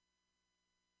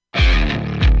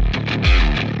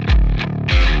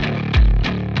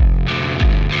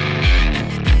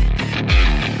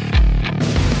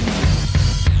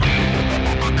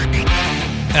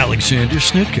Alexander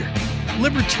Snitker,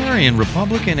 libertarian,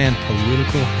 Republican, and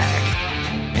political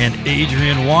hack. And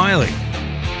Adrian Wiley,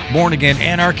 born-again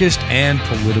anarchist and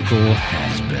political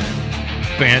has-been.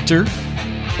 Banter,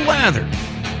 blather,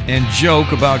 and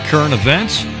joke about current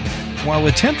events while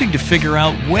attempting to figure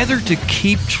out whether to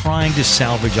keep trying to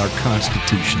salvage our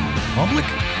constitutional republic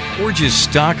or just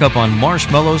stock up on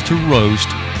marshmallows to roast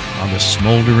on the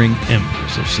smoldering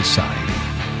embers of society.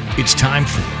 It's time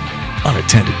for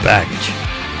Unattended Baggage.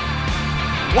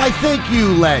 Why, thank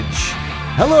you, Ledge.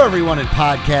 Hello, everyone in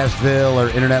Podcastville or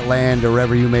Internet Land or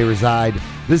wherever you may reside.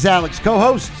 This is Alex,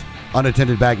 co-host,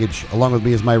 Unattended Baggage. Along with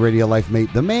me is my radio life mate,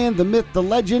 the man, the myth, the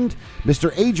legend,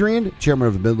 Mr. Adrian, chairman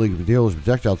of the Mid-League of Dealers,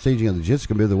 Projectile Staging and Logistics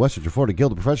Committee of the Western Florida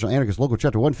Guild of Professional Anarchists, Local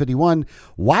Chapter 151.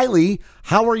 Wiley,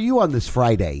 how are you on this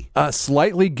Friday?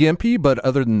 Slightly gimpy, but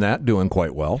other than that, doing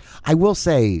quite well. I will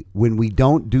say, when we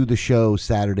don't do the show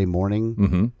Saturday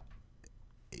morning,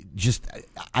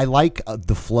 I like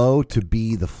the flow to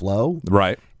be the flow.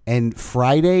 Right. And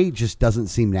Friday just doesn't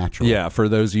seem natural. Yeah, for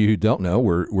those of you who don't know,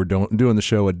 we're doing the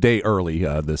show a day early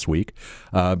this week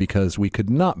because we could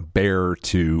not bear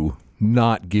to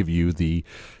not give you the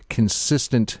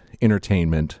consistent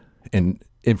entertainment and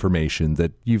information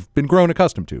that you've been grown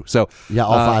accustomed to. So yeah,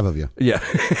 all five of you. Yeah.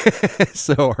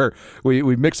 So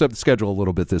we mix up the schedule a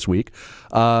little bit this week.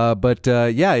 But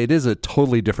it is a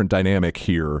totally different dynamic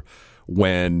here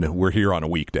when we're here on a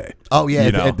weekday. Oh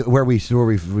yeah, where we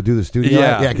do the studio.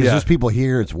 Yeah, because there's people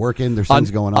here. It's working. There's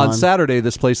things going on. On Saturday,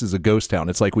 this place is a ghost town.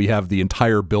 It's like we have the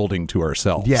entire building to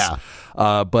ourselves. Yeah.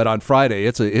 But on Friday,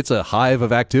 it's a hive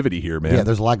of activity here, man. Yeah,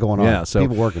 there's a lot going on. Yeah, so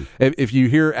people working. If you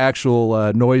hear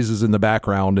actual noises in the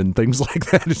background and things like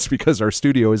that, it's because our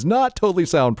studio is not totally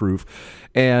soundproof,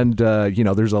 and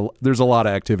there's a lot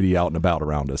of activity out and about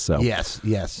around us. So yes.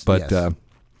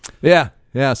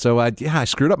 Yeah, so I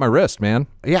screwed up my wrist, man.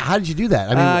 Yeah, how did you do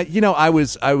that? I mean, I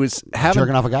was having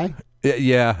jerking off a guy.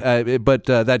 Yeah, but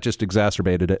that just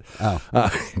exacerbated it. Oh,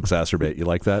 exacerbate. You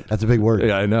like that? That's a big word.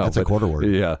 Yeah, I know. That's a quarter word.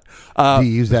 Yeah. Do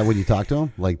you use that when you talk to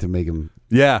him, like to make him?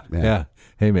 Yeah.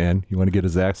 Hey, man, you want to get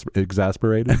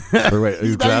exasperated? Or wait,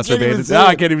 exacerbated? No,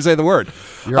 I can't even say the word.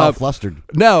 You're all flustered.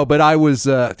 No, but I was,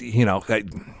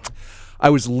 I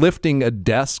was lifting a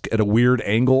desk at a weird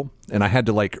angle, and I had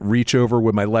to like reach over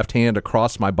with my left hand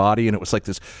across my body, and it was like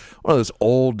one of those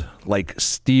old like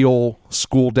steel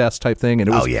school desk type thing, and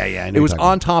it was I know it was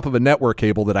on top of a network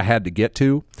cable that I had to get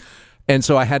to, and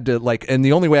so I had to and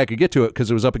the only way I could get to it because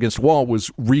it was up against a wall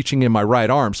was reaching in my right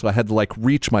arm, so I had to like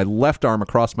reach my left arm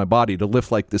across my body to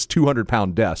lift like this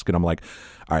 200-pound desk, and I'm like,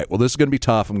 all right, well this is going to be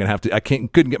tough. I'm going to have to.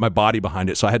 Couldn't get my body behind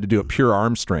it, so I had to do it pure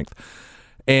arm strength.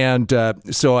 And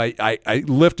so I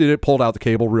lifted it, pulled out the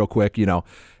cable real quick,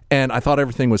 and I thought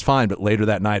everything was fine. But later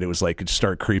that night, it was like it just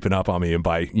started creeping up on me. And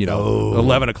by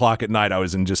 11 o'clock at night, I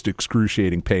was in just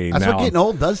excruciating pain. That's what getting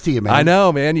old does to you, man. I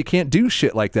know, man. You can't do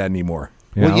shit like that anymore.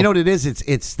 You know what it is?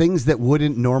 It's things that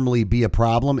wouldn't normally be a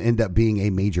problem end up being a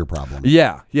major problem.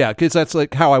 Yeah, because that's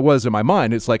like how I was in my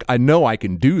mind. It's like I know I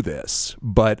can do this,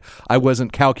 but I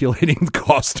wasn't calculating the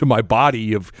cost to my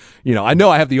body of, I know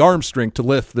I have the arm strength to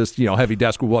lift this, heavy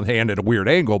desk with one hand at a weird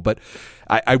angle, but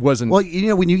I wasn't. Well,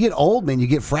 when you get old, man, you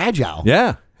get fragile.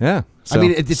 Yeah. So, I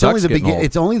mean, it's only the beginning.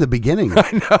 It's only the beginning.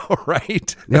 I know,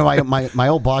 right? My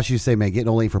old boss used to say, "Man, getting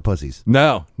old ain't for pussies."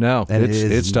 No, and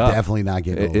it's tough. Definitely not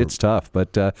getting old. It's tough.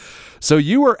 But so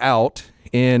you were out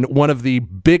in one of the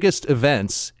biggest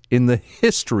events in the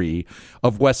history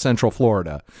of West Central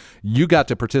Florida. You got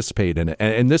to participate in it,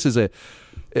 and this is a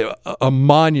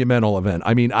monumental event.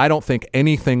 I mean, I don't think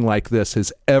anything like this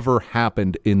has ever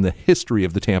happened in the history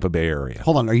of the Tampa Bay area.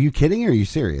 Hold on, are you kidding or are you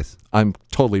serious? I'm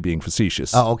totally being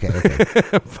facetious. Oh, okay.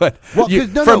 But from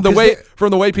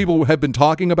the way people have been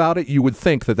talking about it, you would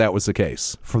think that was the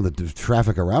case. From the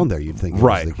traffic around there, you'd think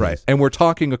right. Was the case. And we're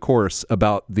talking, of course,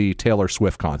 about the Taylor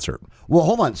Swift concert. Well,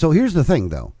 hold on. So here's the thing,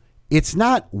 though. It's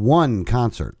not one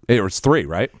concert. It was three,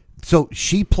 right? So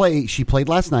she played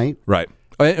last night. Right.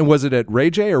 And was it at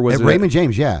Ray J or was it Raymond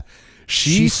James? Yeah.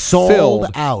 She sold filled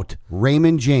out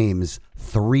Raymond James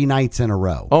 3 nights in a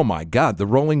row. Oh my God, the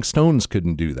Rolling Stones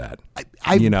couldn't do that.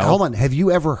 Hold on, have you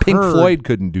ever heard? Pink Floyd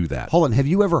couldn't do that. Hold on, have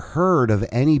you ever heard of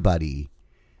anybody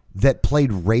that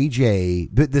played Ray J,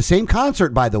 the same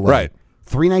concert, by the way, right,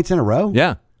 3 nights in a row?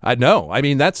 Yeah, I know. I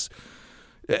mean that's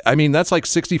like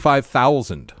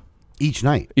 65,000 each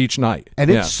night,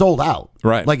 and it's sold out.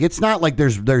 Right, like it's not like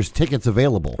there's tickets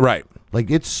available. Right,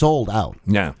 like it's sold out.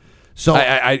 Yeah. So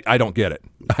I don't get it.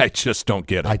 I just don't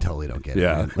get it. I totally don't get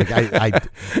yeah. it. Man.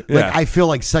 Like I feel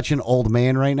like such an old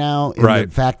man right now in right.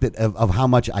 the fact that of how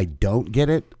much I don't get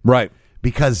it. Right.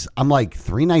 Because I'm like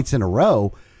 3 nights in a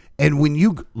row, and when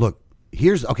you look,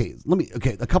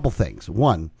 a couple things.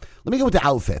 One, let me go with the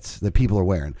outfits that people are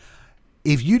wearing.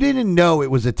 If you didn't know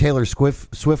it was a Taylor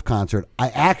Swift concert, I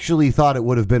actually thought it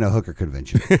would have been a hooker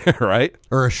convention. Right?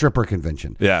 Or a stripper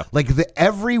convention. Yeah. Like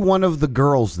every one of the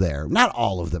girls there, not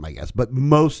all of them, I guess, but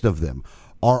most of them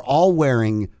are all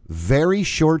wearing very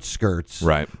short skirts.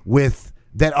 Right.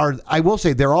 I will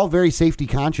say, they're all very safety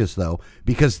conscious, though,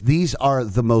 because these are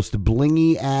the most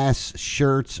blingy ass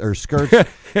shirts or skirts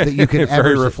that you can ever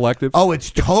Very see. reflective. Oh,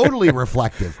 it's totally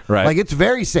reflective. Right. Like, it's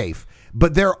very safe.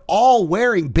 But they're all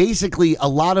wearing basically a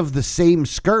lot of the same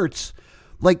skirts.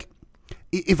 Like,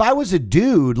 if I was a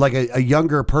dude, like a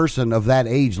younger person of that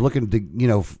age looking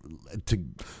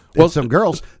to some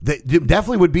girls, that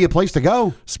definitely would be a place to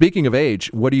go. Speaking of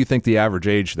age, what do you think the average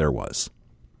age there was?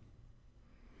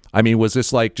 I mean, was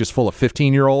this like just full of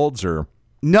 15-year-olds or?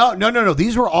 No.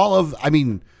 These were all of,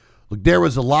 look, there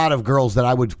was a lot of girls that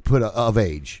I would put of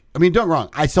age. I mean, don't get me wrong.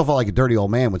 I still felt like a dirty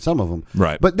old man with some of them.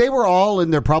 Right. But they were all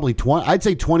in their probably 20. I'd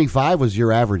say 25 was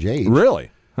your average age. Really?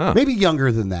 Huh. Maybe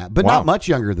younger than that, but Wow. not much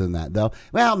younger than that, though.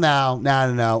 Well,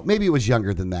 no. Maybe it was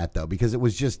younger than that, though, because it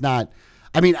was just not.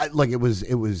 I mean, it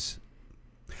was.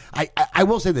 I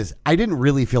will say this. I didn't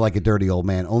really feel like a dirty old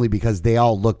man, only because they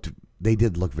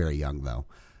did look very young, though.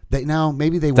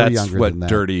 Maybe they were younger than that. That's what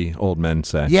dirty old men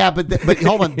say. Yeah, but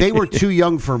hold on. They were too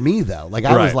young for me, though. Like,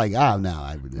 I was like, oh,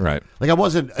 no. Right. Like, I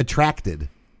wasn't attracted.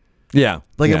 Yeah.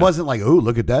 Like, it wasn't like, oh,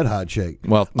 look at that hot chick.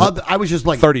 Well, I was just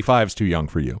like 35's too young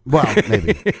for you. Well,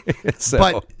 maybe.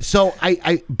 So.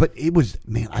 But it was,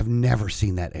 man, I've never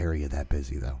seen that area that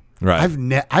busy, though. Right.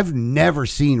 I've never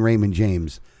seen Raymond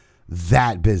James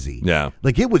that busy. Yeah.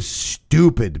 Like, it was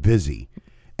stupid busy.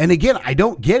 And again, I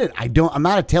don't get it. I'm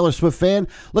not a Taylor Swift fan.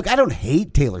 Look, I don't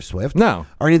hate Taylor Swift. No.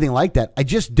 Or anything like that. I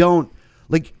just don't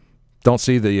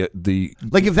see the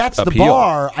like, if that's appeal. the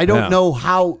bar, I don't know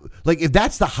how, like, if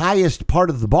that's the highest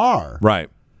part of the bar. Right.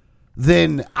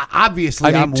 Then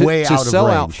obviously I'm way out of range. To sell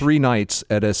out 3 nights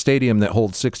at a stadium that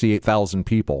holds 68,000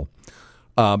 people,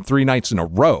 3 nights in a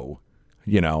row,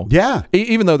 Yeah.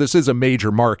 Even though this is a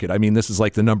major market. I mean, this is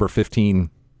like the number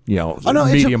 15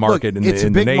 media market in the nation. It's a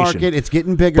big market. It's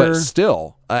getting bigger. But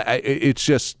still, it's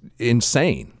just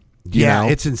insane.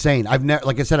 It's insane. I've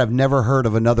never heard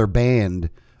of another band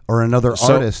or another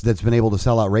artist that's been able to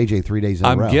sell out Ray J 3 days in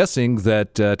a row. I'm guessing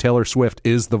that Taylor Swift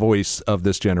is the voice of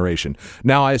this generation.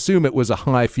 Now, I assume it was a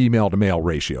high female to male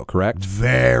ratio, correct?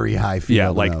 Very high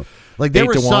female. Yeah, to male. Like there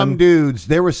were some dudes.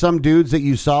 There were some dudes that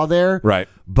you saw there, right?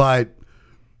 But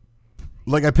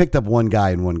like, I picked up one guy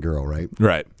and one girl, right?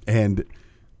 Right. And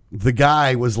the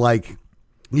guy was like,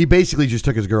 he basically just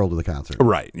took his girl to the concert.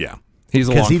 Right, yeah. He's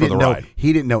along for the ride.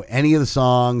 He didn't know any of the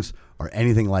songs or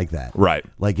anything like that. Right.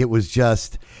 Like, it was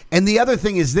just, and the other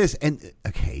thing is this, and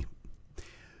okay,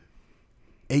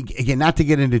 again, not to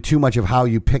get into too much of how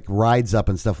you pick rides up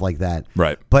and stuff like that.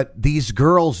 Right. But these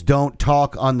girls don't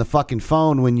talk on the fucking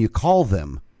phone when you call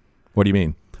them. What do you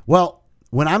mean? Well,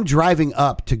 when I'm driving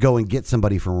up to go and get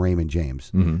somebody from Raymond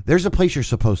James, there's a place you're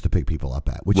supposed to pick people up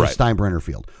at, which is Steinbrenner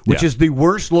Field, which is the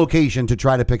worst location to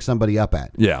try to pick somebody up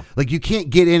at. Yeah. Like, you can't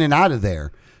get in and out of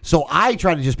there. So I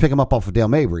try to just pick them up off of Dale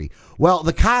Mabry. Well,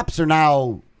 the cops are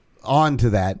now on to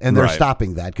that, and they're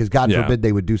stopping that, because God forbid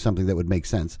they would do something that would make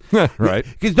sense. Right.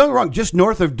 Because don't get me wrong, just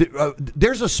north of,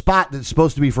 there's a spot that's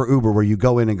supposed to be for Uber where you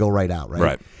go in and go right out, right?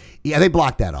 Right. Yeah, they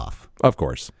blocked that off. Of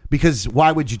course. Because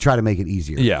why would you try to make it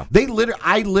easier? Yeah.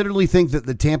 I literally think that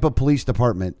the Tampa Police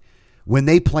Department, when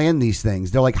they plan these things,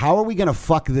 they're like, how are we going to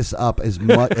fuck this up as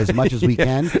much as we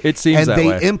can? It seems that way.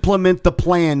 And they implement the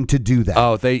plan to do that.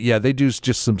 Oh, they do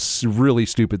just some really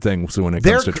stupid things when it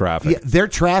comes to traffic. Yeah, their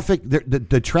traffic,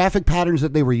 the traffic patterns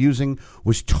that they were using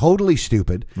was totally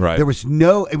stupid. Right. There was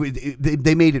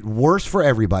they made it worse for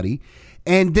everybody.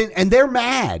 And they're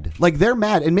mad. Like, they're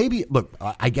mad. And maybe, look,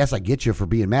 I guess I get you for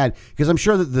being mad, because I'm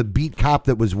sure that the beat cop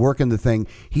that was working the thing,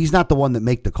 he's not the one that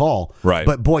made the call. Right.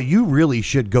 But, boy, you really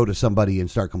should go to somebody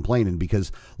and start complaining,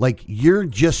 because, like, you're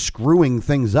just screwing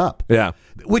things up. Yeah.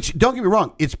 Which, don't get me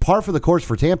wrong, it's par for the course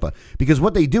for Tampa, because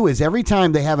what they do is every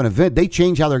time they have an event, they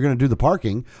change how they're going to do the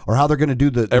parking or how they're going to do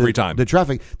the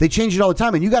traffic. They change it all the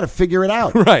time, and you got to figure it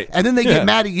out. Right. And then they get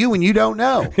mad at you, and you don't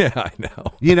know. Yeah, I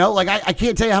know. Like, I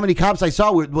can't tell you how many cops I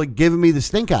saw were like giving me the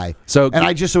stink eye. And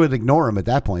I just would ignore them at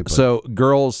that point. But. So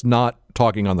girls not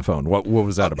talking on the phone. What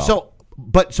was that about?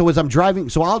 So as I'm driving,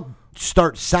 so I'll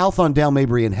start south on Dale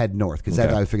Mabry and head north, because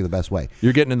that's how I figure the best way.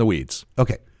 You're getting in the weeds.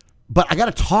 Okay. But I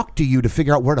got to talk to you to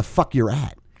figure out where the fuck you're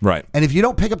at. Right. And if you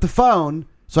don't pick up the phone,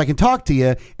 so I can talk to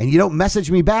you, and you don't message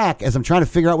me back as I'm trying to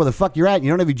figure out where the fuck you're at, and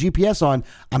you don't have your GPS on,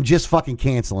 I'm just fucking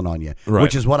canceling on you,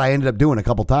 which is what I ended up doing a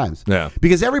couple times. Yeah.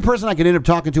 Because every person I could end up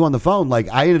talking to on the phone, like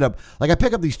I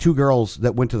pick up these two girls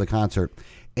that went to the concert,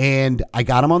 and I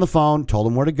got them on the phone, told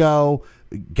them where to go,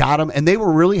 got them, and they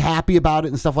were really happy about it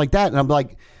and stuff like that. And I'm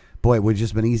like, boy, it would have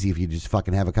just been easy if you just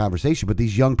fucking have a conversation. But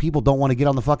these young people don't want to get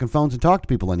on the fucking phones and talk to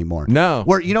people anymore. No.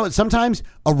 Where, sometimes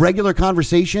a regular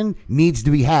conversation needs to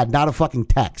be had, not a fucking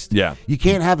text. Yeah. You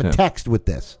can't have a text with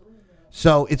this.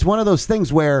 So it's one of those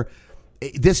things where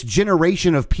this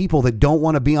generation of people that don't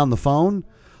want to be on the phone,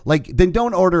 like, then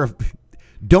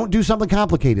don't do something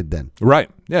complicated then. Right.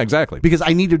 Yeah, exactly. Because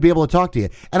I need to be able to talk to you.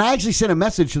 And I actually sent a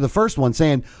message to the first one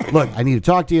saying, look, I need to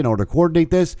talk to you in order to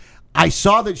coordinate this. I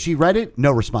saw that she read it,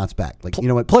 no response back. Like, you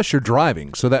know what? Plus, you're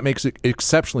driving, so that makes it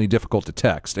exceptionally difficult to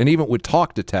text. And even with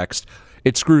talk to text,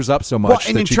 it screws up so much. Well,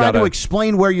 and then try to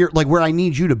explain where where I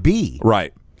need you to be.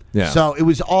 Right. Yeah. So it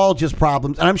was all just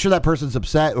problems. And I'm sure that person's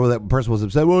upset, or that person was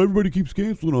upset. Well, everybody keeps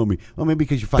canceling on me. Well, maybe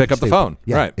because you're fucking pick up stupid. the phone.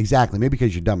 Yeah, right. Exactly. Maybe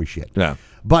because you're dumb as shit. Yeah.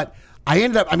 But I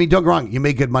ended up, don't get me wrong, you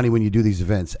make good money when you do these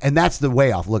events. And that's the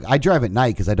way off. Look, I drive at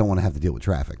night because I don't want to have to deal with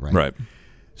traffic, right? Right.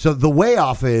 So the way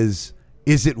off is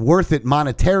it worth it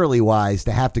monetarily wise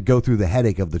to have to go through the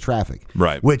headache of the traffic?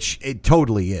 Right. Which it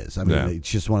totally is. I mean,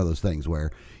 it's just one of those things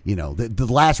where, the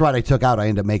last ride I took out, I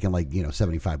ended up making like,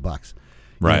 $75.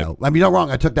 Right. I mean, don't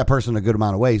wrong, I took that person a good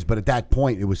amount of ways, but at that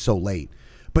point it was so late.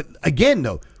 But again,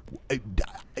 though,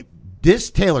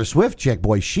 this Taylor Swift chick,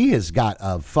 boy, she has got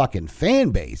a fucking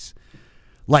fan base.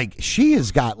 Like, she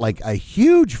has got like a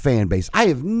huge fan base.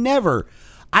 I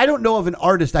don't know of an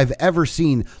artist I've ever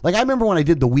seen. Like, I remember when I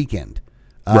did The Weeknd,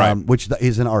 which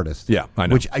is an artist. Yeah, I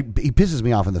know. He pisses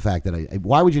me off in the fact that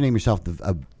why would you name yourself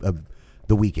The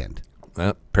Weeknd?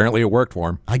 Apparently it worked for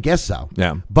him. I guess so.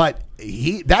 Yeah. But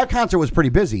that concert was pretty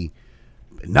busy.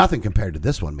 Nothing compared to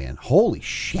this one, man. Holy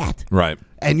shit. Right.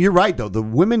 And you're right, though. The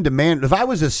women demand. If I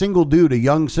was a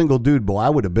young single dude, boy, I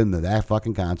would have been to that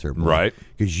fucking concert. Boy, right.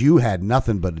 Because you had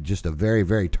nothing but just a very,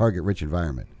 very target-rich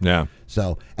environment. Yeah.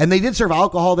 So, and they did serve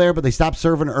alcohol there, but they stopped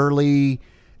serving early.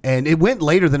 And it went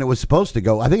later than it was supposed to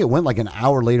go. I think it went like an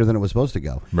hour later than it was supposed to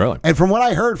go. Really? And from what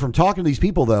I heard from talking to these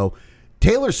people, though,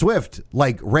 Taylor Swift,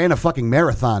 like, ran a fucking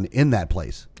marathon in that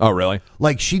place. Oh, really?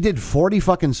 Like, she did 40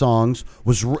 fucking songs.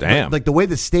 Damn. Like, the way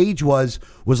the stage was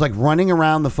like running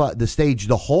around the stage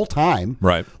the whole time.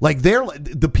 Right. Like,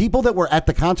 the people that were at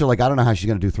the concert, like, I don't know how she's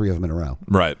going to do 3 of them in a row.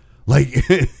 Right. Like,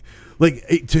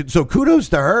 so kudos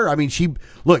to her. I mean, she's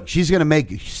going to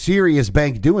make serious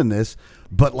bank doing this.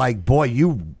 But, like, boy,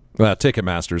 Well,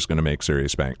 Ticketmaster's going to make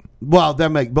serious bank. Well,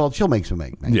 she'll make some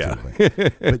bank. Yeah.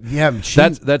 Anyway. But yeah,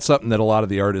 that's something that a lot of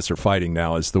the artists are fighting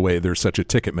now, is the way there's such a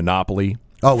ticket monopoly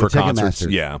for concerts.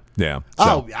 Yeah, yeah.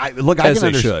 So, I can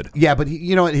they should. Yeah, but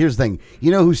you know what? Here's the thing.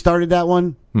 You know who started that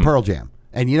one? Pearl Jam.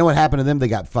 And you know what happened to them? They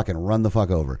got fucking run the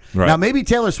fuck over. Right. Now, maybe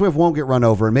Taylor Swift won't get run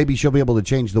over, and maybe she'll be able to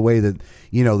change the way that,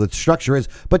 the structure is.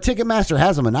 But Ticketmaster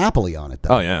has a monopoly on it,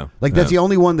 though. Oh, yeah. Like, that's the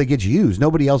only one that gets used.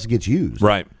 Nobody else gets used.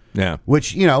 Right. Yeah.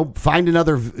 Which, find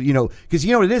another, because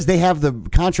you know what it is? They have the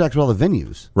contracts with all the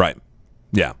venues. Right.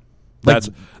 Yeah. Like,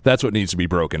 that's what needs to be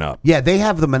broken up. Yeah, they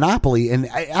have the monopoly, and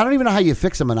I don't even know how you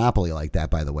fix a monopoly like that,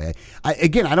 by the way. I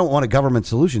don't want a government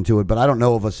solution to it, but I don't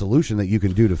know of a solution that you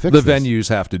can do to fix the this. venues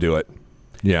have to do it.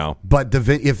 Yeah. But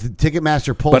if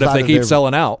Ticketmaster pulls out, but if they keep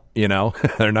selling out,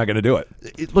 they're not going to do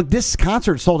it. Look, this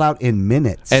concert sold out in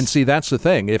minutes. And see, that's the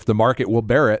thing. If the market will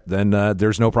bear it, then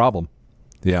there's no problem.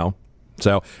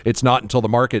 So it's not until the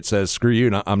market says, screw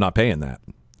you, I'm not paying that.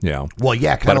 Well,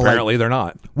 yeah, but apparently they're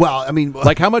not. Well, I mean,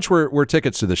 like, how much were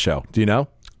tickets to the show? Do you know?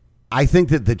 I think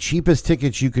that the cheapest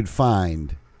tickets you could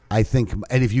find, and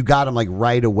if you got them like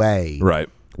right away, right,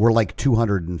 were like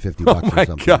 $250 or something.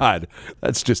 Oh my God,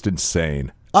 that's just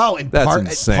insane. Oh, and that's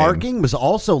insane. Parking was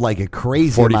also like a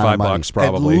crazy $45 amount of money.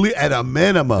 probably at a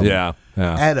minimum. Yeah.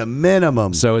 At a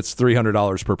minimum. So it's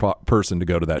 $300 per person to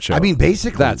go to that show. I mean,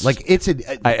 basically, that's like it's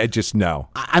I just know.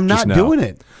 I'm not doing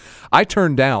it. I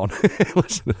turned down.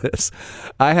 Listen to this.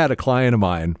 I had a client of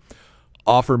mine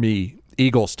offer me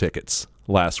Eagles tickets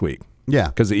last week. Yeah,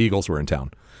 because the Eagles were in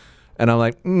town. And I'm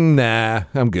like, nah,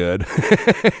 I'm good.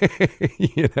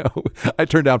 I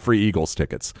turned down free Eagles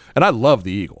tickets. And I love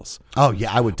the Eagles. Oh,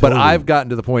 yeah, I would totally. But I've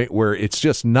gotten to the point where it's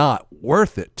just not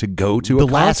worth it to go to a concert.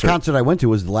 The last concert I went to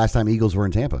was the last time Eagles were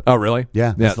in Tampa. Oh, really?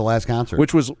 Yeah, that's the last concert.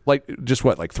 Which was like, just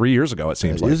what, like 3 years ago, it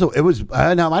seems like. It was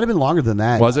no, it might have been longer than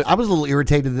that. Was it? I was a little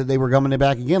irritated that they were coming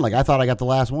back again. Like, I thought I got the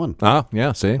last one. Oh,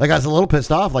 yeah, see? Like, I was a little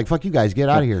pissed off. Like, fuck you guys, get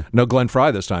out of here. No Glenn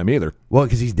Fry this time either. Well,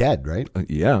 because he's dead, right?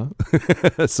 Yeah.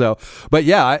 So, but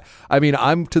yeah, I mean,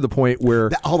 I'm to the point where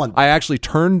Hold on. I actually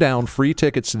turned down free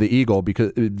tickets to the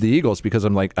Eagles because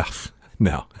I'm like, ugh,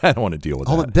 no, I don't want to deal with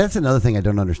that. That's another thing I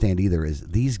don't understand either is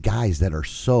these guys that are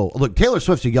look, Taylor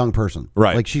Swift's a young person.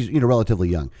 Right. Like she's, relatively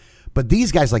young. But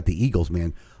these guys like the Eagles,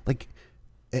 man, like,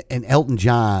 and Elton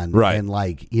John. Right. And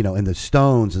like, and the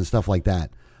Stones and stuff like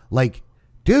that. Like,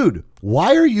 dude,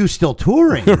 why are you still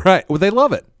touring? Right. Well, they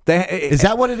love it. Is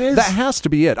that what it is? That has to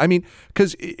be it. I mean,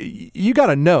 because you got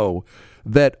to know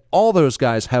that all those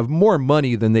guys have more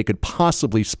money than they could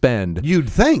possibly spend. You'd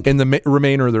think. In the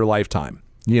remainder of their lifetime.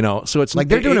 So it's like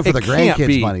they're doing it for the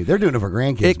grandkids' money. They're doing it for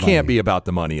grandkids' money. It can't be about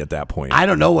the money at that point. I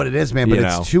don't know what it is, man, but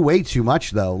it's way too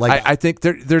much, though. Like I think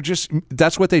they're just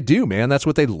that's what they do, man. That's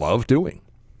what they love doing.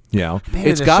 Man,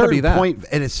 it's got to be that.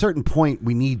 At a certain point,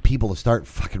 we need people to start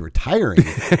fucking retiring.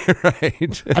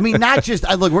 Right. I mean, not just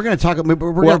look. We're going to talk. We're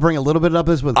going to bring a little bit of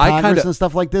this with Congress and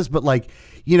stuff like this. But like,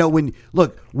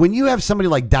 when you have somebody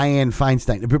like Dianne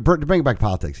Feinstein, to bring back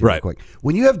politics here real quick.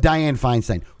 When you have Dianne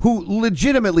Feinstein, who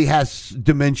legitimately has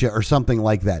dementia or something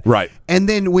like that, right? And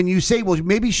then when you say, well,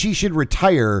 maybe she should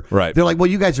retire, right? They're like, well,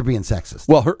 you guys are being sexist.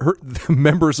 Well, the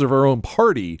members of her own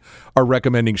party are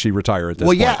recommending she retire at this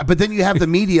point. Well, yeah, but then you have the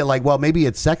media like, well, maybe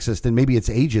it's sexist and maybe it's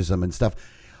ageism and stuff.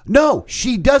 No,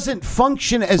 she doesn't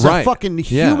function as a fucking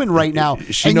human right now,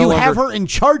 and you have her in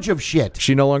charge of shit.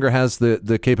 She no longer has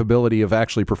the capability of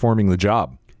actually performing the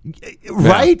job.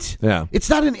 Right? Yeah. It's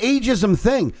not an ageism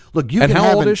thing. Look, you and can how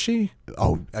have old is she?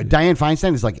 Oh, Dianne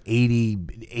Feinstein is like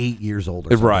 88 years old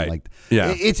or something like that.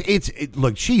 Yeah.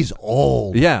 Look, she's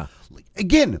old. Yeah.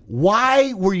 Again,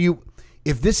 why were you...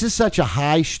 If this is such a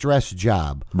high-stress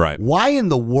job, right? Why in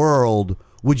the world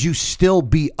would you still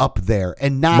be up there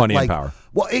and not money like... and power.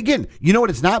 Well, again, you know what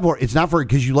it's not for? It's not for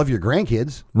because you love your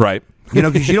grandkids. Right.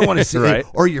 Because you don't want to see... right.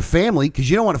 Or your family,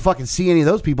 because you don't want to fucking see any of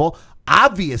those people.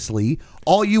 Obviously,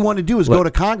 all you want to do is go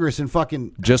to Congress and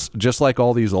fucking... Just like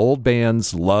all these old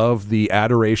bands love the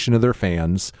adoration of their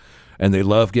fans, and they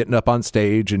love getting up on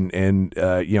stage and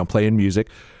playing music...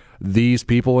 These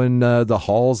people in the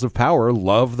halls of power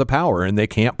love the power, and they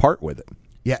can't part with it.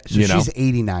 Yeah, so she's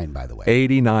 89, by the way.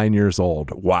 89 years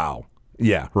old. Wow.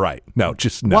 Yeah, right. No,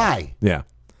 just no. Why? Yeah.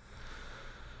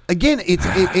 Again,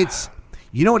 it's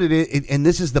you know what it is, and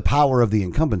this is the power of the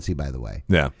incumbency, by the way.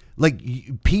 Yeah.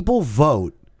 Like, people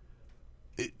vote.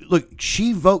 Look,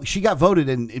 she got voted,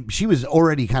 and she was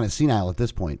already kind of senile at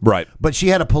this point. Right. But she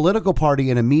had a political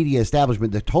party and a media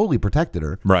establishment that totally protected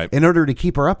her. Right. In order to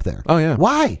keep her up there. Oh, yeah.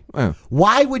 Why? Yeah.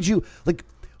 Why would you, like...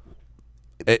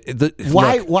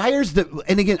 Why is the...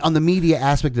 And again, on the media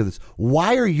aspect of this,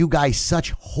 why are you guys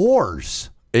such whores?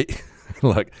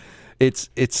 Look, it's...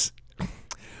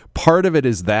 Part of it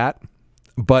is that...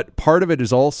 But part of it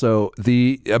is also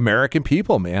the American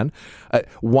people, man.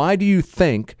 Why do you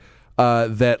think...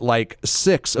 that like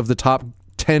 6 of the top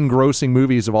 10 grossing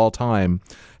movies of all time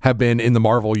have been in the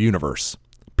Marvel universe?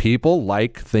 People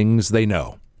like things they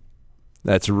know.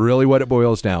 That's really what it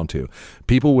boils down to.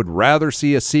 People would rather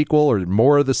see a sequel or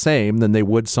more of the same than they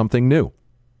would something new.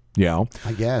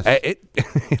 I guess.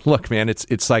 Look, man,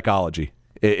 it's psychology.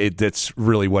 That's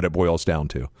really what it boils down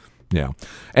to. Yeah.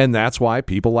 And that's why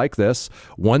people like this,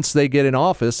 once they get in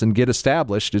office and get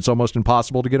established, it's almost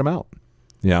impossible to get them out.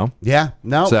 Yeah.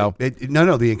 No. So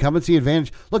no. The incumbency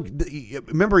advantage. Look,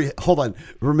 remember. Hold on.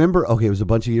 Remember. Okay, it was a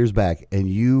bunch of years back, and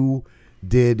you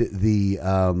did the.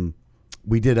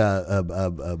 We did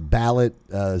a ballot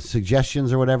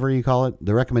suggestions or whatever you call it,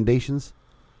 the recommendations.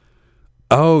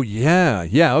 Oh yeah.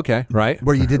 Okay. Right.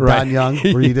 Where you did Don Young.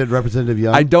 Where you did Representative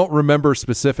Young. I don't remember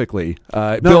specifically.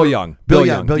 Bill Young. Bill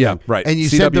Young. Yeah. Right. And you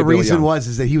said the reason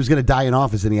is that he was going to die in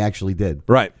office, and he actually did.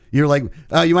 Right. You're like,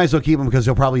 oh, you might as well keep him because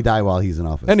he'll probably die while he's in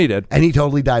office. And he did. And he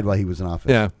totally died while he was in office.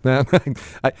 Yeah.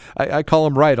 I call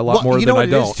him right a lot more than I don't.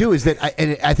 You know what it is, too, is that,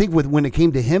 I think when it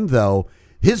came to him, though,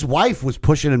 his wife was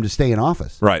pushing him to stay in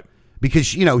office. Right. Because,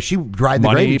 she ride the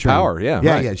money, gravy train. power, yeah.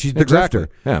 Yeah, right. yeah, she's the exactly.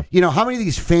 grifter. Yeah. How many of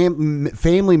these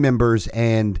family members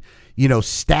and,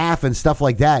 staff and stuff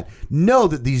like that know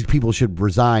that these people should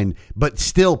resign, but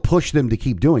still push them to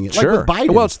keep doing it? Sure. Like with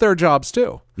Biden. Well, it's their jobs,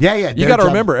 too. Yeah. You got to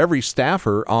remember, every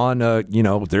staffer on,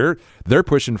 they're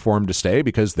pushing for him to stay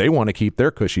because they want to keep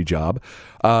their cushy job.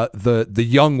 The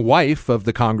young wife of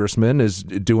the congressman is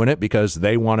doing it because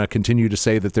they want to continue to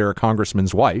say that they're a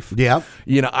congressman's wife. Yeah.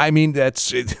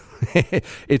 That's it.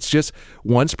 It's just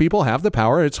once people have the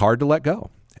power, it's hard to let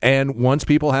go. And once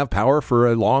people have power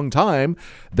for a long time,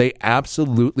 they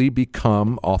absolutely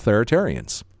become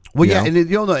authoritarians. Well, yeah, and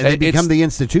they become the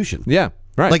institution. Yeah,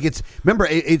 right. Like it's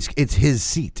his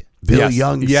seat, Bill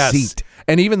Young's seat,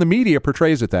 and even the media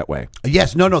portrays it that way.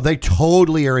 Yes, no, they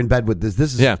totally are in bed with this.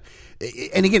 This is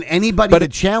And again, anybody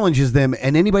that challenges them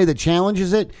and anybody that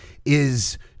challenges it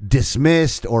is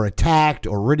dismissed or attacked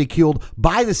or ridiculed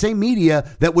by the same media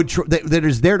that would that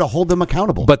is there to hold them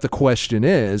accountable. But the question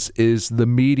is the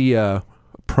media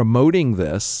promoting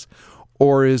this,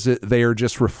 or is it they are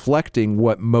just reflecting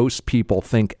what most people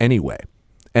think anyway?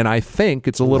 And I think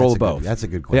it's a little of both. That's a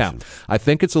good question. Yeah, I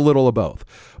think it's a little of both.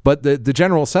 But the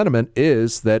general sentiment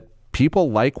is that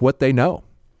people like what they know.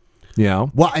 You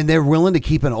know? Well, and they're willing to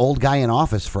keep an old guy in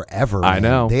office forever. I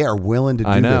know. They are willing to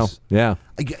do this. Yeah.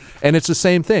 And it's the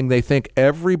same thing. They think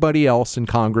everybody else in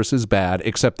Congress is bad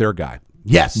except their guy.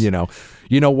 Yes. You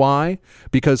know why?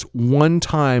 Because one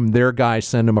time their guy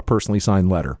sent him a personally signed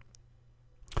letter.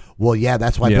 Well, yeah,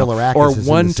 that's why Bill Arrakis or is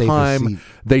one in the safest time seat.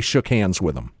 they shook hands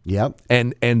with him. Yep.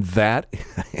 And that,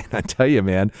 I tell you,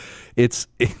 man, it's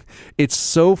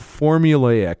so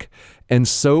formulaic and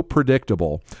so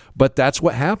predictable, but that's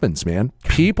what happens, man.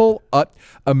 People,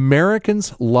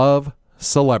 Americans love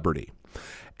celebrity.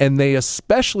 And they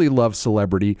especially love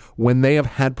celebrity when they have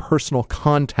had personal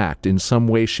contact in some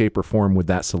way, shape, or form with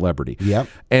that celebrity. Yep.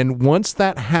 And once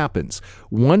that happens,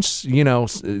 once,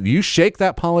 you shake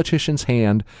that politician's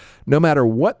hand, no matter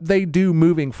what they do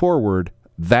moving forward,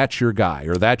 that's your guy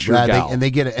or that's your gal. And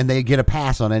they get a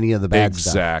pass on any of the bad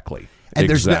stuff. Exactly. And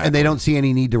and they don't see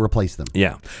any need to replace them.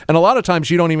 Yeah. And a lot of times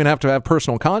you don't even have to have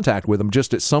personal contact with them.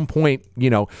 Just at some point,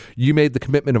 you made the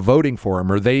commitment of voting for them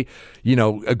or they,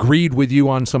 agreed with you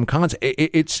on some concept.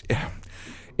 It's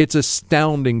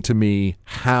astounding to me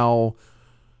how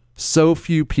so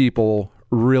few people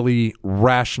really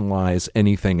rationalize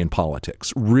anything in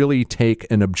politics, really take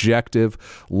an objective,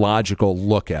 logical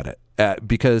look at it.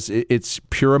 Because it's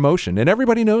pure emotion, and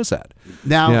everybody knows that.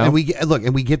 Now, and we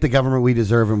get the government we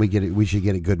deserve, and we should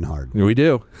get it good and hard. We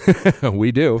do,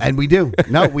 we do, and we do.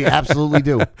 No, we absolutely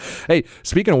do. Hey,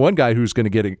 speaking of one guy who's going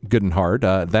to get it good and hard,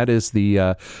 that is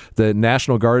the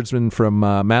National Guardsman from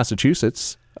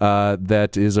Massachusetts.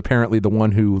 That is apparently the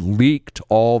one who leaked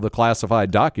all the classified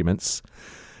documents.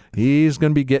 He's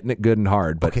going to be getting it good and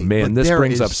hard. But, this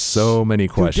brings up so many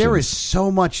questions. Dude, there is so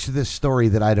much to this story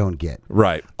that I don't get.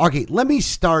 Right. Okay, let me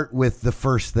start with the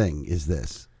first thing is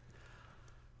this.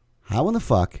 How in the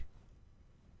fuck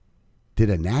did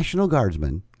a National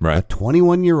Guardsman, a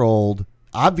 21-year-old,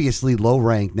 obviously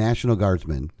low-ranked National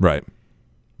Guardsman,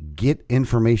 get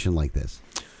information like this?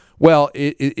 Well,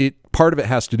 it part of it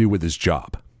has to do with his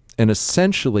job. And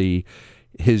essentially,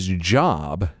 his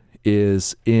job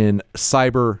is in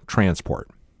cyber transport,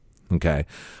 okay,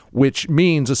 which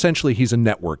means essentially he's a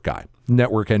network guy,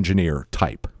 network engineer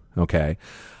type, okay.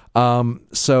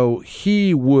 So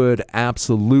he would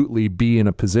absolutely be in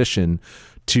a position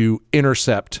to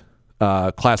intercept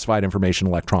classified information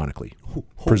electronically,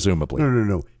 presumably.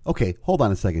 No. Okay, hold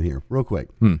on a second here, real quick.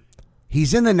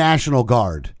 He's in the National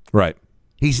Guard. Right.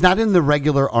 He's not in the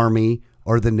regular Army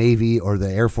or the Navy or the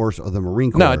Air Force or the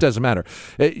Marine Corps. No, it doesn't matter.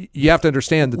 You have to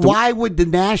understand that why would the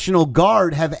National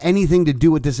Guard have anything to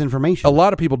do with this information? A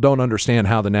lot of people don't understand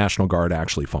how the National Guard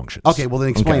actually functions. Okay, well then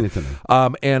explain it to me.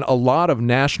 And a lot of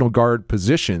National Guard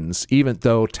positions, even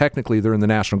though technically they're in the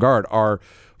National Guard, are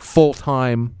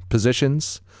full-time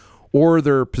positions, or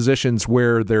they're positions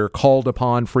where they're called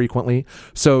upon frequently.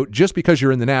 So just because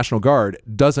you're in the National Guard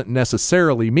doesn't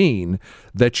necessarily mean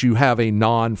that you have a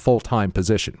non-full-time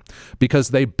position, because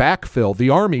the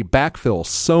Army backfills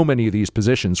so many of these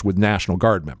positions with National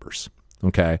Guard members.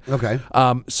 Okay.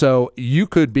 So you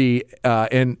could be,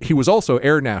 and he was also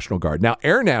Air National Guard. Now,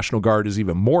 Air National Guard is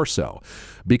even more so,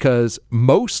 because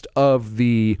most of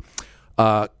the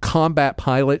combat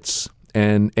pilots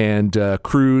and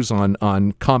crews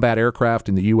on combat aircraft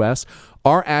in the U.S.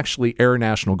 are actually Air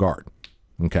National Guard.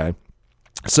 Okay.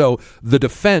 So the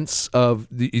defense of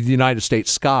the United States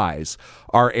skies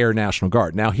are Air National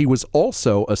Guard. Now, he was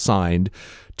also assigned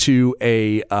to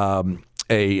a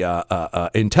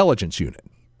intelligence unit.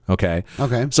 Okay.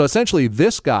 So essentially,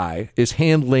 this guy is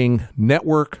handling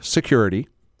network security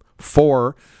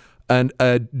for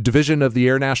a division of the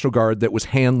Air National Guard that was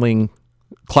handling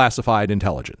classified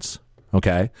intelligence.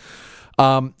 Okay.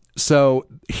 So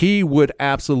he would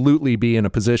absolutely be in a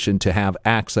position to have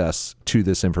access to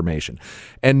this information.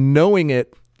 And knowing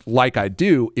it like I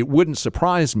do, it wouldn't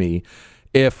surprise me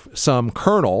if some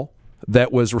colonel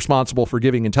that was responsible for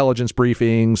giving intelligence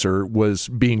briefings or was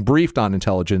being briefed on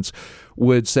intelligence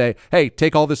would say, hey,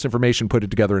 take all this information, put it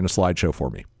together in a slideshow for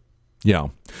me.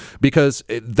 Because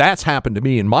that's happened to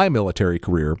me in my military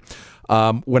career.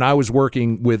 When I was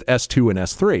working with S2 and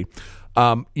S3,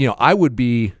 I would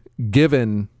be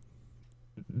given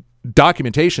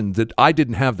documentation that I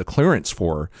didn't have the clearance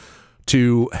for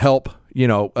to help,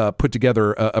 put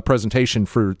together a presentation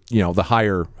for, the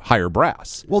higher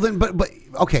brass. Well, then, but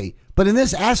okay. But in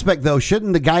this aspect, though,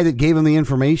 shouldn't the guy that gave him the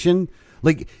information,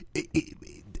 look,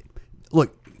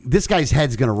 this guy's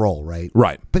head's going to roll, right?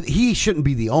 Right. But he shouldn't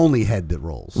be the only head that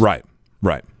rolls. Right.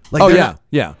 Like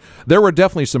Yeah. There were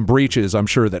definitely some breaches, I'm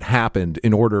sure, that happened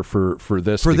in order for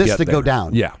this to go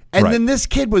down. Yeah. And then this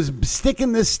kid was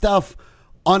sticking this stuff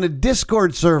on a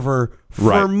Discord server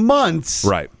for months.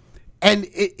 Right. And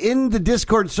in the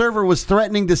Discord server was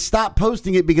threatening to stop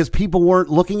posting it because people weren't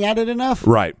looking at it enough.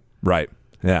 Right.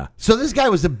 Yeah. So this guy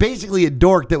was basically a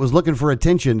dork that was looking for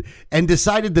attention and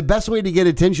decided the best way to get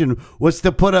attention was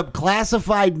to put up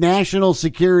classified national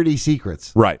security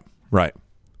secrets. Right.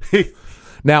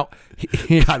 Now,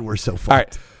 God, we're so fucked. All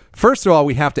right. First of all,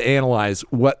 we have to analyze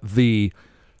what the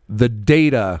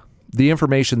data, the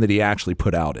information that he actually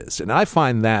put out is. And I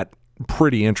find that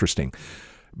pretty interesting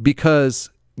because,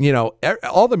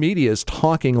 all the media is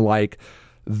talking like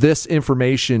this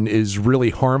information is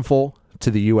really harmful to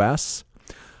the U.S.,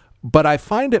 but I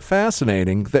find it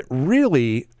fascinating that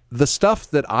really the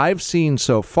stuff that I've seen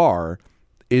so far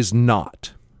is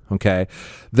not. Okay,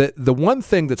 the one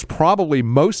thing that's probably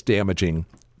most damaging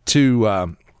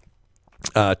to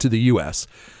the U.S.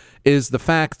 is the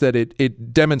fact that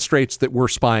it demonstrates that we're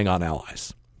spying on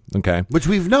allies. Okay, which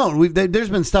we've known.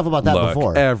 There's been stuff about that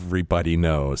before. Everybody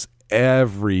knows.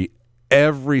 Every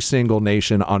single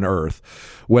nation on Earth,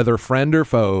 whether friend or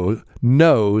foe,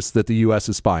 knows that the U.S.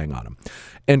 is spying on them.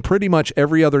 And pretty much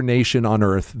every other nation on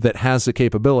Earth that has the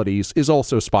capabilities is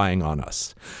also spying on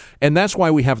us. And that's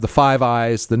why we have the 5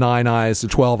 eyes, the 9 eyes, the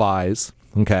 12 eyes.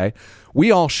 Okay.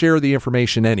 We all share the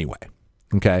information anyway.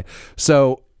 Okay.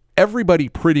 So everybody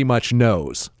pretty much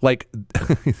knows, like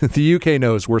the UK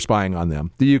knows we're spying on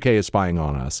them. The UK is spying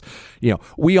on us.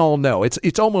 We all know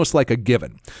it's almost like a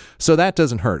given. So that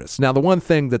doesn't hurt us. Now, the one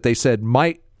thing that they said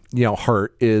might,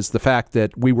 hurt is the fact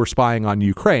that we were spying on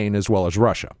Ukraine as well as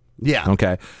Russia. Yeah.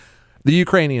 Okay. The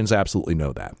Ukrainians absolutely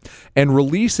know that. And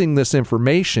releasing this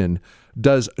information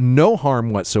does no harm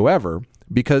whatsoever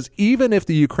because even if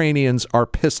the Ukrainians are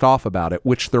pissed off about it,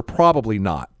 which they're probably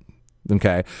not,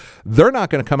 okay, they're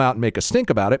not going to come out and make a stink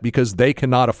about it because they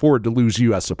cannot afford to lose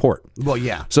U.S. support. Well,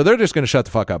 yeah. So they're just going to shut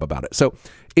the fuck up about it. So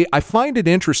I find it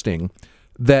interesting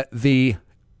that the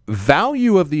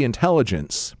value of the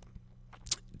intelligence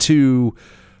to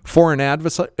foreign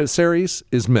adversaries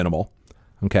is minimal.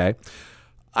 Okay.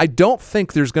 I don't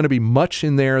think there's going to be much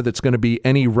in there that's going to be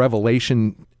any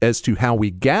revelation as to how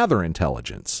we gather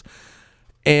intelligence.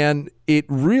 And it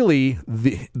really,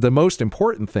 the most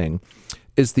important thing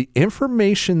is the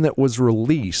information that was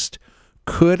released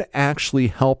could actually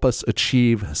help us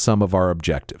achieve some of our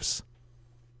objectives.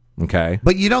 Okay.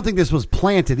 But you don't think this was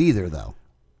planted either, though?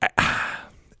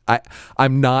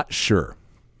 I'm not sure.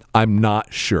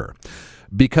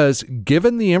 Because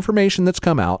given the information that's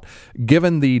come out,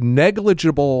 given the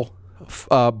negligible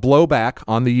blowback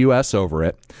on the U.S. over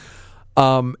it,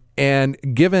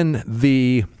 and given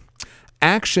the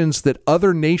actions that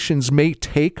other nations may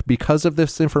take because of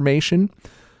this information,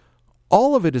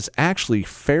 all of it is actually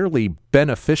fairly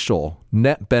beneficial,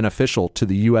 net beneficial to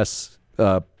the U.S.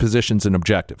 Positions and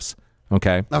objectives.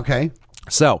 Okay? Okay.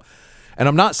 So, and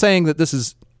I'm not saying that this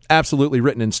is absolutely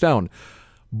written in stone,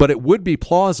 but it would be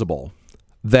plausible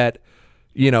that,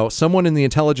 someone in the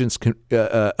intelligence,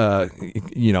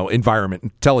 environment,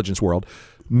 intelligence world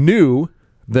knew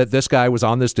that this guy was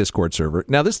on this Discord server.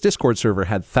 Now, this Discord server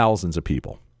had thousands of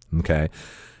people. Okay.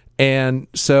 And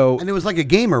it was like a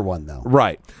gamer one, though.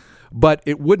 Right. But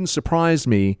it wouldn't surprise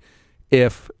me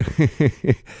if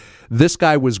this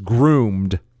guy was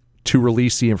groomed to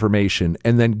release the information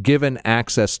and then given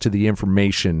access to the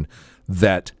information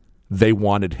that they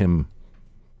wanted him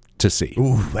to see.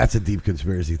 Ooh, that's a deep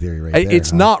conspiracy theory right there.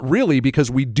 It's not really,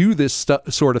 because we do this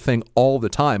sort of thing all the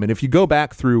time. And if you go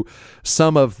back through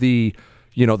some of the,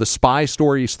 the spy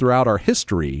stories throughout our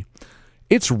history,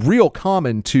 it's real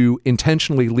common to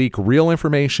intentionally leak real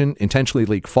information, intentionally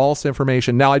leak false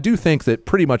information. Now, I do think that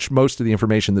pretty much most of the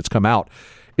information that's come out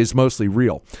is mostly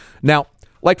real. Now,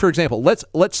 like, for example,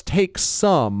 let's take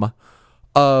some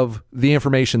of the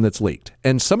information that's leaked.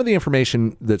 And some of the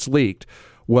information that's leaked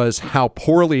was how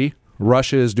poorly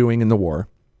Russia is doing in the war.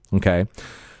 Okay.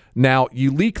 Now,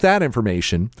 you leak that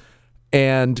information,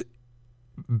 and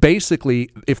basically,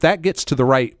 if that gets to the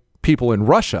right people in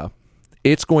Russia,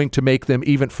 it's going to make them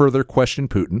even further question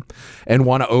Putin and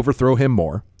want to overthrow him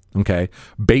more, okay,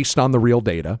 based on the real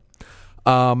data.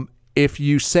 If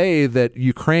you say that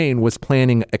Ukraine was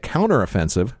planning a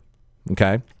counteroffensive,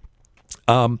 okay,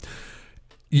 and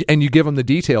you give them the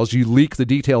details, you leak the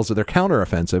details of their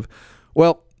counteroffensive,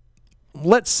 well,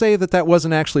 let's say that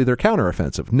wasn't actually their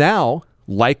counteroffensive. Now,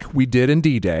 like we did in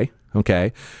D-Day,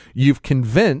 okay, you've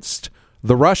convinced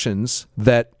the Russians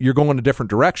that you're going a different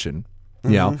direction.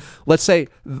 You know, let's say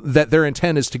that their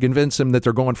intent is to convince them that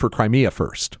they're going for Crimea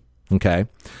first, okay?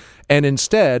 And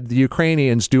instead, the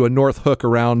Ukrainians do a north hook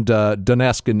around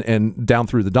Donetsk and down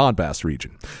through the Donbass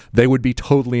region. They would be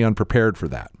totally unprepared for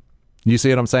that. You see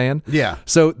what I'm saying? Yeah.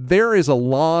 So there is a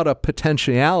lot of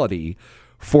potentiality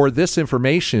for this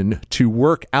information to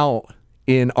work out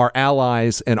in our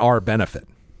allies and our benefit,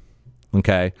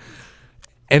 okay?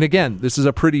 And again, this is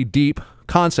a pretty deep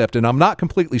concept, and I'm not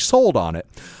completely sold on it.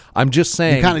 I'm just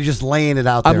saying... You're kind of just laying it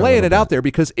out there. I'm laying it out there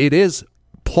because it is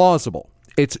plausible.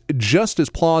 It's just as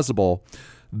plausible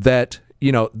that,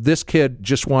 you know, this kid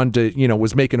just wanted to, you know,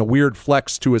 was making a weird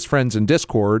flex to his friends in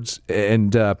Discords,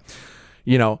 and,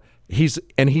 you know, he's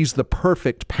the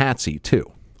perfect patsy, too.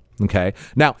 Okay?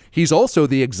 Now, he's also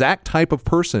the exact type of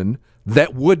person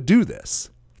that would do this.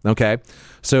 Okay?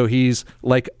 So he's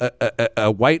like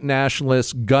a white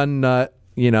nationalist, gun nut.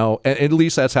 You know, at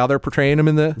least that's how they're portraying him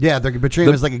in the... Yeah, they're portraying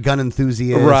him as like a gun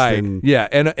enthusiast. Right,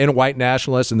 and a white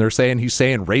nationalist, and they're saying he's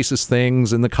saying racist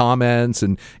things in the comments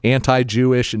and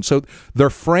anti-Jewish, and so they're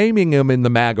framing him in the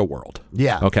MAGA world.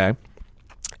 Yeah. Okay?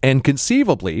 And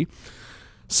conceivably,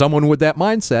 someone with that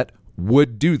mindset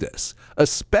would do this,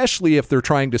 especially if they're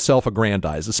trying to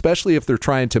self-aggrandize, especially if they're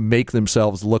trying to make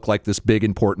themselves look like this big,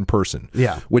 important person.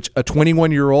 Yeah. Which a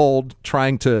 21-year-old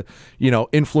trying to, you know,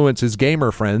 influence his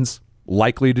gamer friends...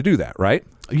 likely to do that, right?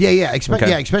 Yeah,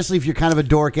 especially if you're kind of a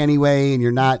dork anyway and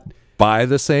you're not... By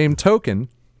the same token,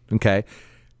 okay,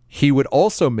 he would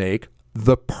also make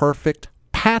the perfect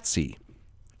patsy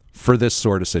for this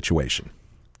sort of situation.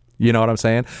 You know what I'm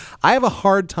saying? I have a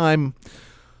hard time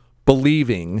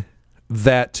believing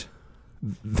that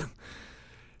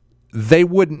they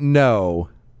wouldn't know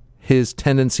his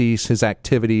tendencies, his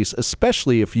activities,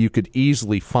 especially if you could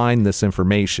easily find this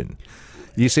information.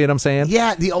 You see what I'm saying?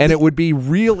 Yeah. And it would be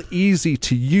real easy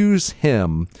to use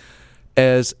him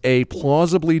as a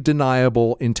plausibly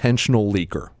deniable intentional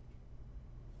leaker.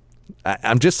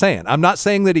 I'm just saying. I'm not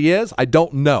saying that he is. I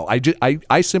don't know.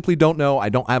 I simply don't know. I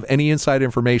don't have any inside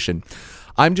information.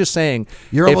 I'm just saying.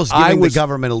 You're almost giving the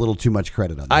government a little too much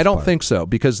credit on this I don't part. think so,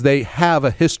 because they have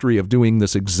a history of doing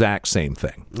this exact same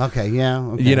thing. Okay, yeah.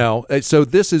 Okay. You know, so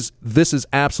this has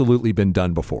absolutely been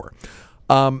done before.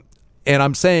 And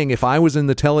I'm saying if I was in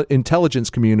the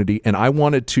intelligence community and I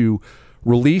wanted to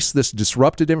release this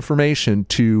disrupted information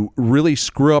to really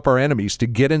screw up our enemies, to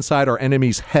get inside our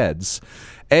enemies' heads,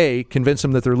 A, convince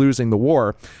them that they're losing the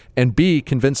war, and B,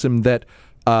 convince them that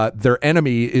their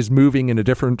enemy is moving in a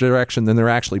different direction than they're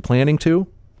actually planning to,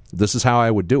 this is how I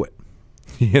would do it.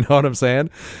 You know what I'm saying?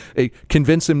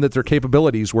 Convince them that their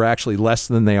capabilities were actually less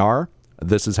than they are,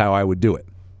 this is how I would do it.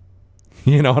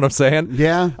 You know what I'm saying?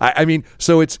 Yeah. I mean,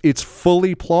 so it's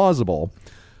fully plausible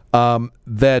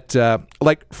that,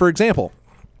 like, for example,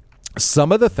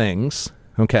 some of the things,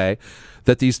 okay,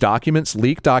 that these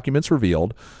leaked documents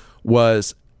revealed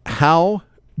was how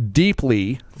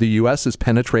deeply the U.S. has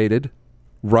penetrated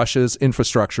Russia's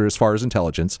infrastructure as far as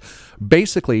intelligence.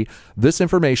 Basically, this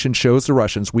information shows the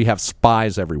Russians we have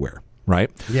spies everywhere, right?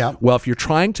 Yeah. Well, if you're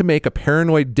trying to make a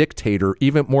paranoid dictator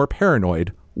even more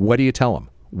paranoid, what do you tell them?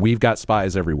 We've got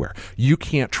spies everywhere. You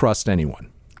can't trust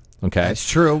anyone. Okay, that's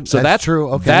true. So that's true.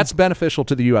 Okay, that's beneficial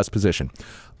to the U.S. position.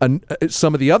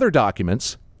 Some of the other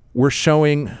documents were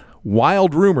showing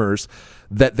wild rumors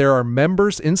that there are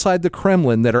members inside the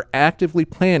Kremlin that are actively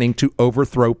planning to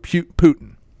overthrow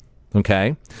Putin.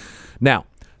 Okay, now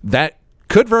that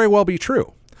could very well be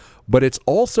true, but it's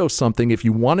also something if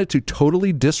you wanted to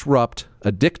totally disrupt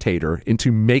a dictator into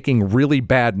making really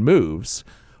bad moves.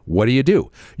 What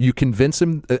do? You convince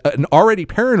him, an already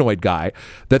paranoid guy,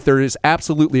 that there is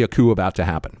absolutely a coup about to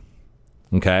happen.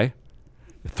 Okay?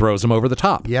 It throws him over the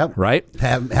top. Yep. Right?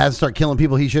 Has to start killing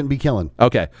people he shouldn't be killing.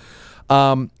 Okay.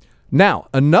 Now,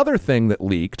 another thing that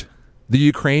leaked, the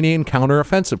Ukrainian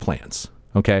counteroffensive plans.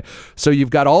 Okay, so you've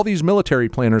got all these military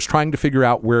planners trying to figure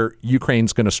out where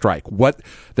Ukraine's going to strike. What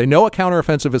they know a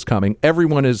counteroffensive is coming.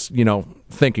 Everyone is,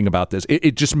 thinking about this.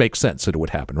 It just makes sense that it would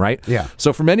happen, right? Yeah.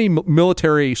 So from any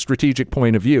military strategic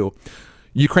point of view,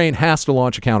 Ukraine has to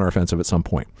launch a counteroffensive at some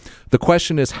point. The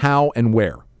question is how and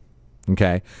where.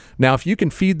 Okay. Now, if you can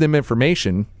feed them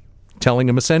information, telling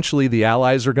them essentially the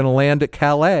Allies are going to land at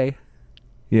Calais,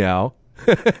 they'll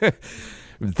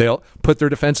put their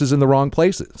defenses in the wrong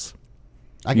places.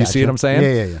 You see what I'm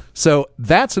saying? Yeah. So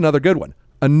that's another good one.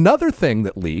 Another thing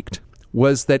that leaked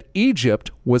was that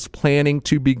Egypt was planning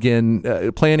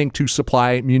to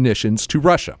supply munitions to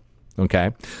Russia. Okay.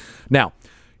 Now,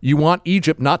 You want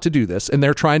Egypt not to do this, and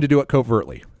they're trying to do it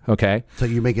covertly. Okay, So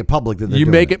you make it public that you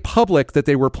make it public that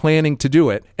they were planning to do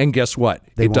it, and guess what?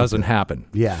 It doesn't happen.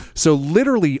 Yeah. So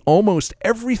literally, almost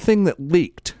everything that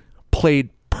leaked played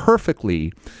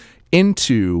perfectly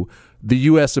into the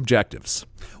U.S. objectives.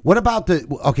 What about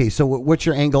so what's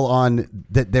your angle on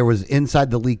that there was inside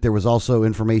the leak, there was also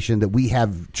information that we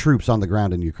have troops on the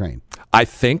ground in Ukraine? I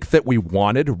think that we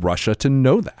wanted Russia to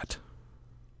know that.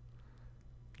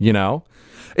 You know?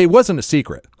 It wasn't a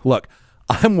secret. Look,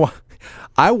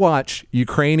 I watch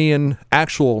Ukrainian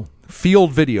actual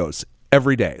field videos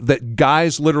every day that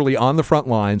guys literally on the front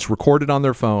lines recorded on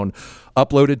their phone,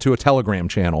 uploaded to a Telegram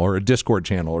channel or a Discord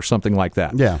channel or something like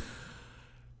that. Yeah.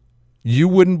 You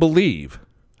wouldn't believe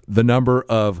the number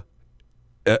of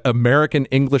American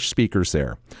English speakers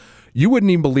there. You wouldn't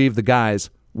even believe the guys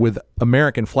with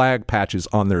American flag patches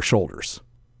on their shoulders.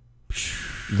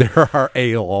 There are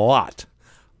a lot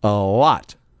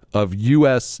of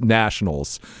U.S.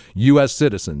 nationals, U.S.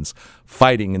 citizens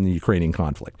fighting in the Ukrainian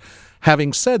conflict.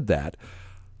 Having said that,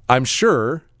 I'm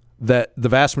sure that the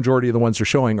vast majority of the ones they're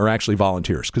showing are actually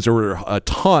volunteers, because there were a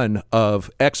ton of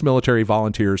ex-military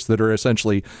volunteers that are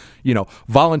essentially,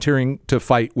 volunteering to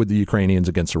fight with the Ukrainians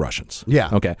against the Russians. Yeah.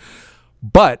 Okay.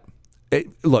 But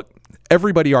look,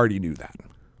 everybody already knew that.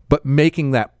 But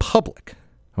making that public,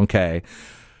 okay,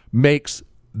 makes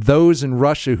those in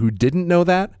Russia who didn't know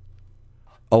that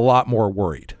a lot more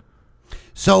worried.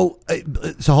 So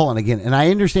hold on again. And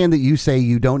I understand that you say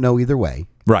you don't know either way.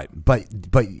 Right. But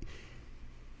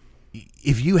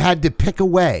if you had to pick a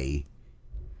way,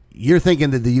 you're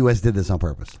thinking that the U.S. did this on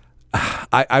purpose.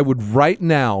 I would right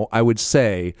now, I would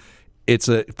say it's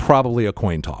probably a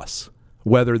coin toss.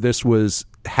 Whether this was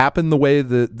happened the way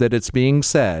that it's being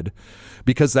said,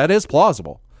 because that is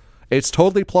plausible. It's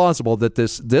totally plausible that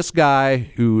this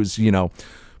guy who's,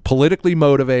 politically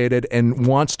motivated and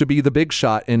wants to be the big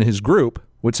shot in his group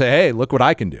would say, hey, look what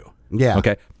I can do. Yeah.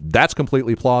 Okay. That's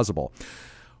completely plausible.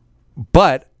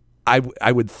 But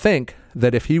I would think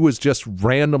that if he was just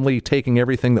randomly taking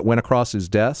everything that went across his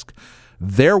desk,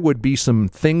 there would be some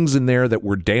things in there that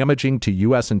were damaging to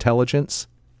U.S. intelligence,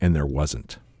 and there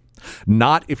wasn't.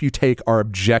 Not if you take our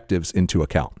objectives into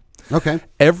account. Okay.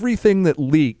 Everything that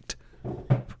leaked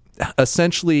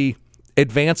essentially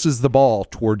advances the ball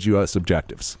towards U.S.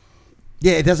 objectives.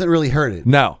 Yeah, it doesn't really hurt it.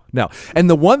 No. And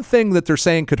the one thing that they're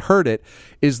saying could hurt it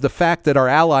is the fact that our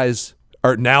allies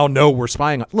are now know we're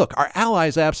spying on. Look, our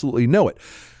allies absolutely know it.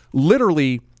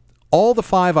 Literally, all the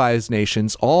Five Eyes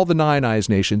nations, all the Nine Eyes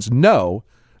nations know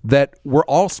that we're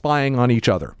all spying on each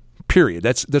other. Period.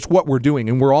 That's what we're doing,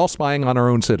 and we're all spying on our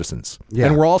own citizens. Yeah.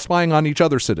 And we're all spying on each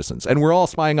other's citizens, and we're all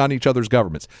spying on each other's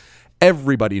governments.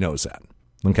 Everybody knows that.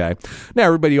 Okay. Now,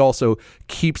 everybody also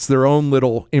keeps their own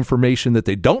little information that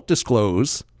they don't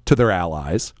disclose to their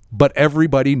allies, but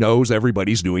everybody knows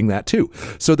everybody's doing that too.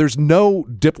 So there's no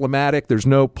diplomatic, there's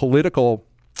no political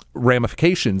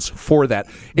ramifications for that.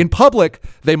 In public,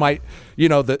 they might,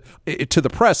 to the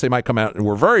press, they might come out and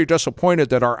we're very disappointed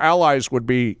that our allies would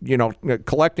be,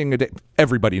 collecting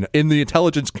everybody in the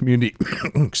intelligence community.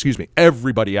 Excuse me.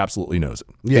 Everybody absolutely knows it.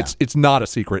 Yeah. It's not a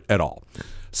secret at all.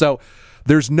 So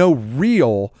there's no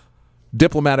real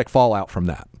diplomatic fallout from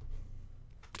that.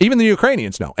 Even the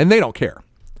Ukrainians know, and they don't care.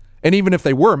 And even if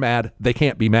they were mad, they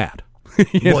can't be mad.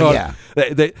 Yeah.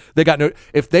 They got no.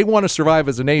 If they want to survive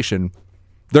as a nation,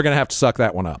 they're going to have to suck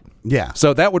that one up. Yeah.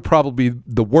 So that would probably be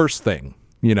the worst thing,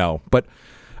 But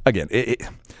again,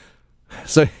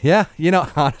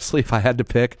 honestly, if I had to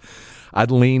pick,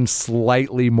 I'd lean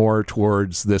slightly more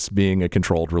towards this being a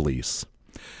controlled release,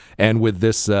 and with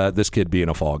this kid being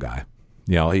a fall guy.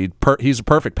 He's a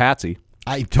perfect patsy.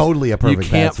 Totally a perfect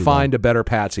patsy. You can't find a better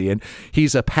patsy. And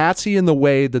he's a patsy in the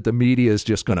way that the media is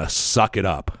just going to suck it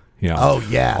up. Oh,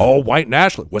 yeah. Oh, white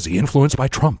nationalist. Was he influenced by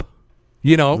Trump?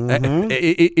 Mm-hmm.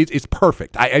 It's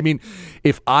perfect. I mean,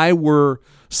 if I were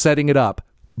setting it up,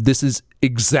 this is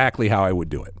exactly how I would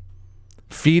do it.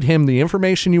 Feed him the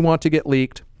information you want to get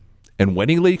leaked. And when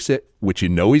he leaks it, which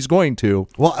he's going to.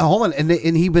 Well, hold on. And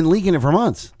he's been leaking it for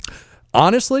months.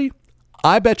 Honestly,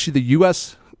 I bet you the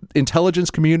U.S. intelligence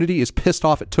community is pissed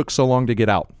off it took so long to get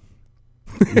out.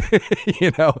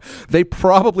 They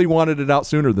probably wanted it out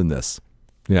sooner than this.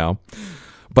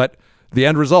 But the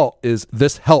end result is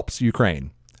this helps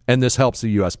Ukraine, and this helps the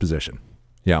U.S. position.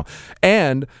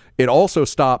 And it also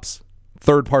stops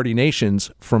third-party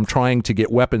nations from trying to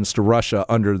get weapons to Russia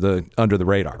under the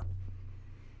radar.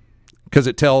 Because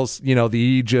it tells, the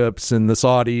Egypts and the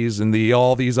Saudis and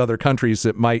all these other countries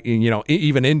that might,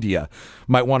 even India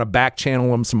might want to back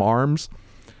channel them some arms.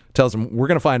 Tells them, we're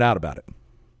going to find out about it.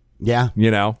 Yeah.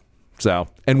 So,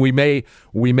 and we may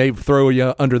throw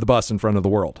you under the bus in front of the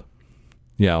world.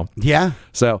 You know? Yeah.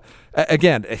 So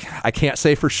again, I can't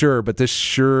say for sure, but this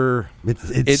sure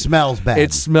it smells bad.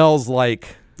 It smells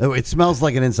like it smells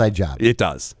like an inside job. It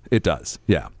does.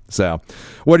 Yeah. So,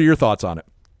 what are your thoughts on it?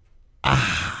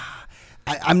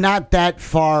 I'm not that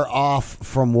far off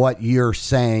from what you're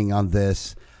saying on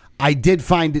this. I did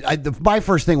find it. My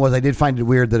first thing was I did find it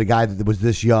weird that a guy that was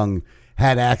this young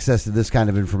had access to this kind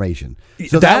of information.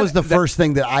 So that was the first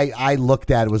thing that I looked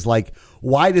at. Was like,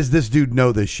 why does this dude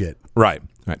know this shit? Right.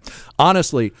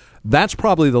 Honestly, that's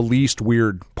probably the least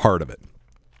weird part of it,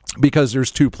 because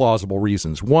there's two plausible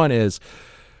reasons. One is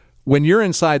when you're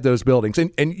inside those buildings,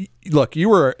 and look, you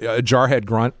were a jarhead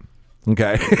grunt,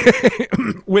 okay,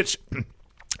 which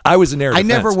I was in air defense. I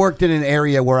never worked in an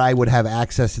area where I would have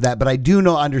access to that, but I do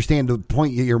understand the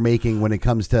point that you're making when it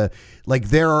comes to, like,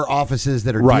 there are offices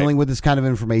that are dealing with this kind of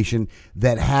information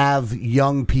that have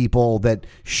young people that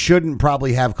shouldn't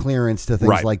probably have clearance to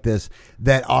things like this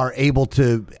that are able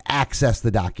to access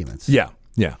the documents. Yeah.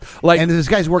 Like, and if this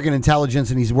guy's working intelligence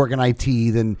and he's working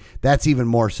IT, then that's even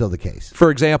more so the case.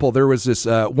 For example, there was this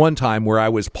one time where I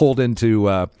was pulled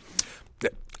into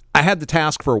I had the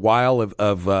task for a while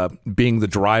of being the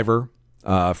driver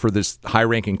for this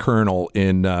high-ranking colonel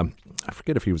in, I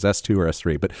forget if he was S2 or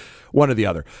S3, but one or the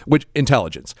other, which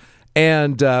intelligence.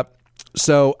 And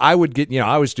so I would get,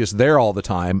 I was just there all the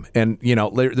time. And,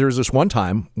 there was this one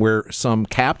time where some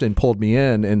captain pulled me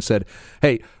in and said,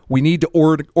 hey, we need to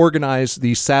organize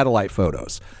these satellite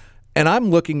photos. And I'm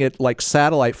looking at, like,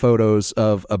 satellite photos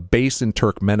of a base in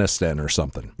Turkmenistan or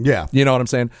something. Yeah. You know what I'm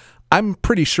saying? I'm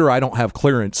pretty sure I don't have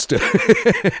clearance to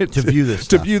view this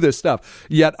stuff. To view this stuff.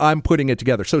 Yet I'm putting it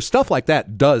together. So stuff like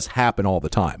that does happen all the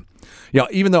time.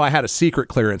 Even though I had a secret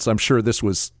clearance, I'm sure this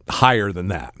was higher than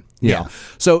that. Yeah.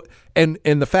 So and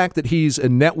the fact that he's a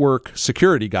network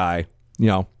security guy,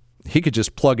 he could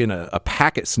just plug in a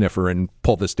packet sniffer and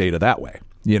pull this data that way.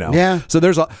 Yeah.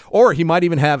 So or he might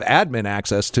even have admin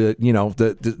access to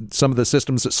some of the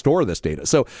systems that store this data.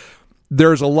 So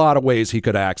there's a lot of ways he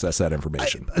could access that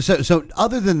information. So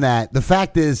other than that, the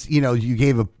fact is, you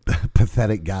gave a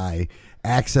pathetic guy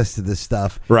access to this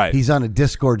stuff. Right. He's on a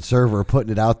Discord server putting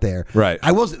it out there. Right.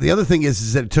 The other thing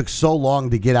is that it took so long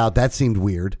to get out. That seemed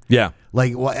weird. Yeah.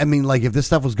 Like, if this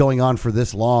stuff was going on for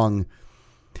this long,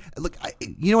 look,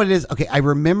 you know what it is? Okay. I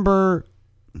remember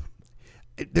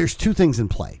there's two things in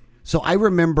play. So I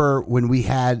remember when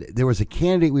there was a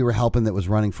candidate we were helping that was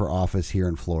running for office here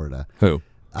in Florida. Who?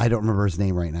 I don't remember his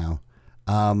name right now.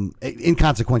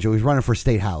 Inconsequential. He was running for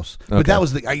state house, but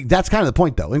that's kind of the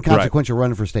point, though. Inconsequential,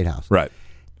 running for state house, right?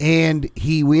 And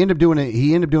he ended up doing an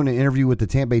interview with the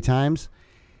Tampa Bay Times,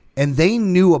 and they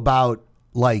knew about,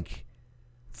 like,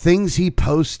 things he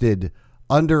posted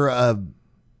under a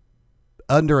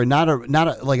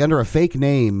fake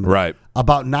name, right?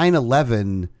 About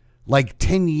 9/11, like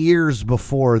 10 years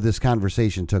before this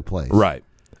conversation took place, right?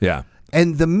 Yeah,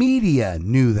 and the media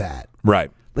knew that, right?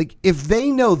 Like, if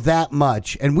they know that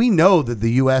much, and we know that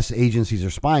the U.S. agencies are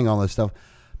spying on this stuff,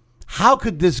 how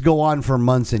could this go on for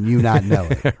months and you not know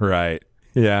it? Right.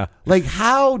 Yeah. Like,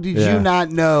 how did you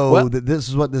not know that this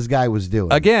is what this guy was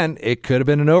doing? Again, it could have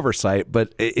been an oversight,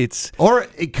 but it's... Or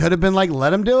it could have been like,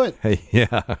 let him do it.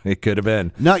 Yeah, it could have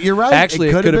been. No, you're right.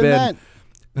 Actually, it could have been that.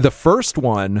 The first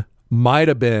one might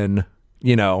have been,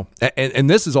 and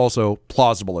this is also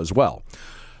plausible as well.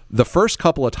 The first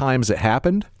couple of times it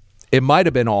happened, it might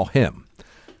have been all him.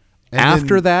 And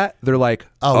after that, they're like,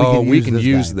 we can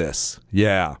use this.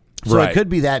 Yeah. So it could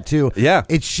be that too. Yeah.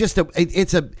 It's just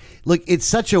it's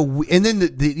such a, and then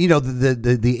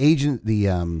the agent,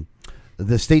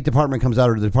 the State Department comes out,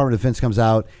 or the Department of Defense comes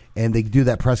out, and they do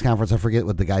that press conference. I forget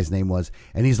what the guy's name was.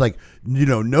 And he's like,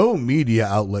 no media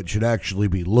outlet should actually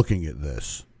be looking at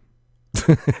this.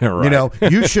 Right.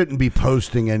 You shouldn't be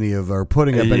posting any of or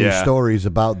putting up any stories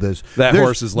about this. That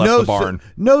horse has left the barn.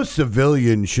 No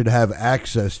civilian should have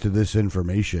access to this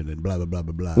information, and blah, blah, blah,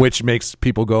 blah, blah. Which makes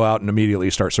people go out and immediately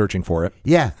start searching for it.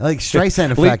 Yeah, like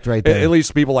Streisand effect right there. At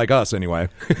least people like us, anyway.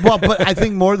 Well, but I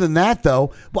think more than that,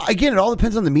 though. Well, again, it all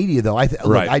depends on the media, though.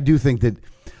 I do think that,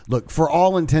 for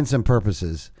all intents and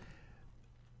purposes,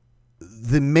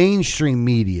 the mainstream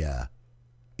media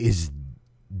is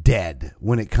dead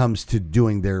when it comes to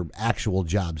doing their actual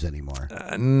jobs anymore.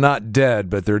 Not dead,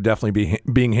 but they're definitely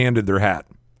being handed their hat.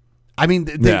 I mean,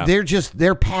 they're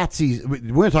patsies. We're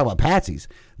going to talk about patsies.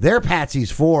 They're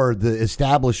patsies for the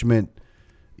establishment,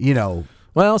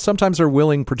 Well, sometimes they're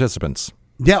willing participants.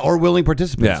 Yeah, or willing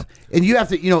participants. Yeah. And you have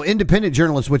to, independent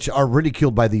journalists, which are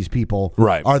ridiculed by these people,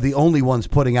 right, are the only ones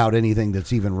putting out anything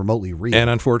that's even remotely real. And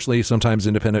unfortunately, sometimes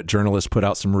independent journalists put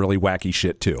out some really wacky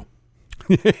shit, too.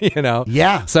 You know?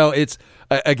 Yeah. So it's,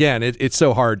 again, it's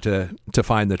so hard to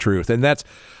find the truth. And that's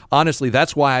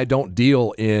why I don't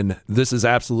deal in this is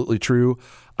absolutely true.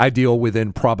 I deal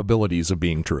within probabilities of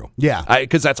being true. Yeah.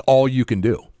 Because that's all you can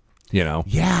do, you know?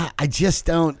 Yeah. I just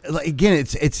don't, again,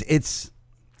 this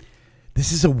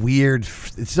is a weird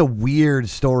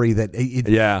story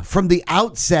that from the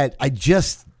outset,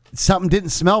 something didn't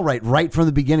smell right from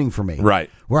the beginning for me. Right.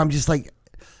 Where I'm just like,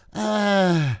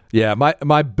 Yeah,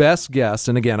 my best guess,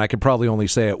 and again, I could probably only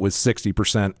say it with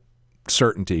 60%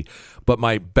 certainty, but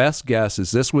my best guess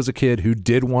is this was a kid who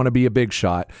did want to be a big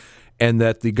shot, and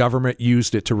that the government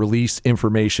used it to release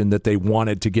information that they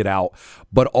wanted to get out,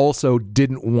 but also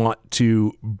didn't want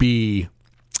to be,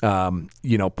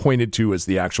 pointed to as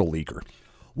the actual leaker.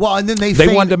 Well, and then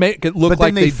they wanted to make it look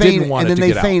like they didn't want it to get out.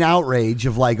 And then they feign outrage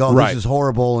of like, oh, this is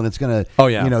horrible, and it's going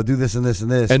to, do this and this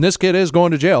and this. And this kid is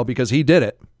going to jail because he did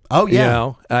it. Oh, yeah. You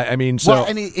know, I mean, so. Well,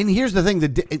 and here's the thing.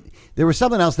 There was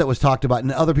something else that was talked about,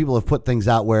 and other people have put things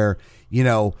out where,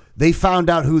 they found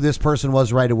out who this person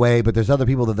was right away, but there's other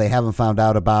people that they haven't found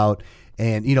out about.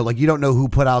 And, you don't know who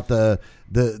put out the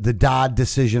Dodd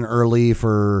decision early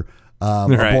for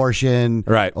abortion.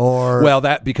 Right.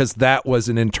 Because that was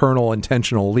an internal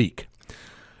intentional leak.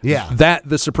 Yeah. That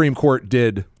the Supreme Court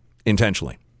did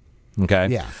intentionally. Okay.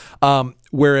 Yeah.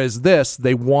 Whereas this,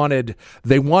 they wanted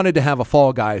to have a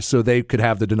fall guy so they could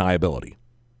have the deniability.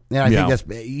 And I think that's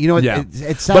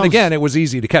it sounds. But again, it was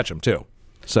easy to catch him too.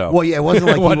 So well, yeah, it wasn't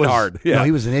like it wasn't hard. Yeah. No,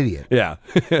 he was an idiot. Yeah.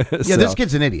 This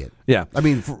kid's an idiot. Yeah. I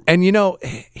mean, and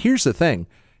here's the thing: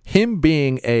 him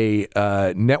being a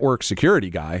network security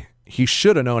guy, he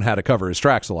should have known how to cover his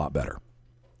tracks a lot better.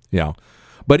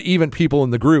 But even people in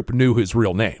the group knew his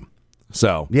real name.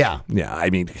 So yeah. I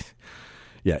mean.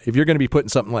 Yeah, if you're going to be putting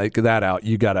something like that out,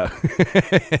 you gotta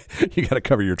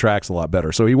cover your tracks a lot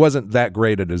better. So he wasn't that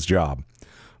great at his job,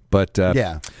 but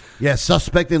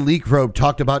Suspect in leak probe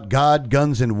talked about God,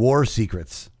 guns, and war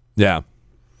secrets. Yeah,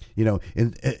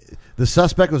 the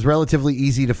suspect was relatively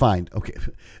easy to find. Okay,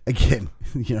 again,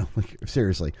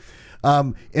 seriously.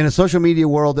 In a social media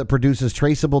world that produces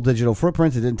traceable digital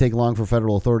footprints, it didn't take long for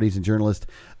federal authorities and journalists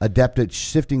adept at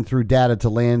sifting through data to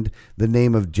land the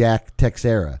name of Jack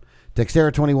Teixeira.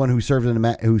 Teixeira, 21, who served in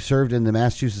the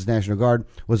Massachusetts National Guard,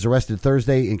 was arrested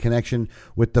Thursday in connection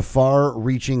with the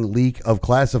far-reaching leak of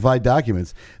classified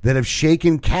documents that have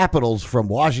shaken capitals from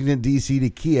Washington, D.C. to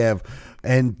Kiev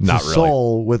and to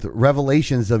Seoul, with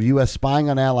revelations of U.S. spying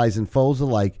on allies and foes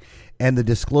alike and the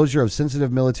disclosure of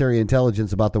sensitive military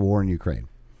intelligence about the war in Ukraine.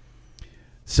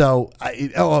 So,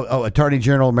 Attorney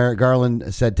General Merrick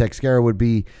Garland said Teixeira would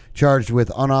be charged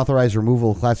with unauthorized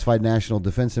removal of classified national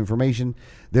defense information.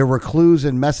 There were clues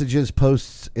and messages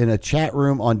posts in a chat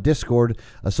room on Discord,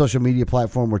 a social media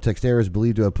platform where Teixeira is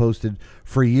believed to have posted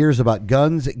for years about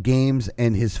guns, games,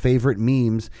 and his favorite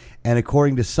memes, and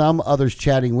according to some others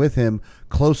chatting with him,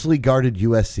 closely guarded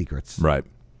U.S. secrets. Right.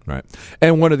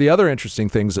 And one of the other interesting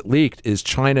things that leaked is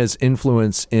China's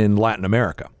influence in Latin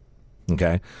America.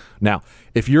 Okay. Now,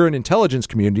 if you're an intelligence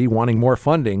community wanting more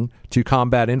funding to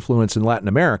combat influence in Latin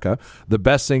America, the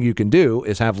best thing you can do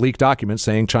is have leaked documents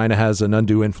saying China has an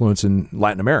undue influence in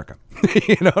Latin America.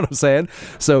 You know what I'm saying?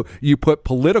 So you put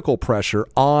political pressure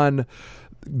on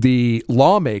the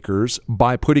lawmakers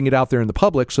by putting it out there in the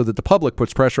public so that the public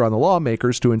puts pressure on the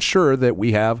lawmakers to ensure that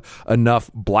we have enough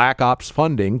black ops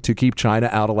funding to keep China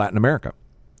out of Latin America.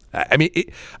 I mean,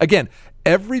 again,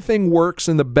 everything works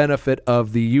in the benefit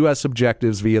of the U.S.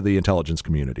 objectives via the intelligence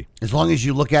community. As long as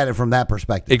you look at it from that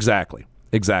perspective. Exactly.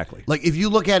 Like, if you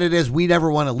look at it as we never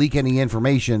want to leak any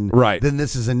information, right, then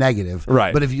this is a negative.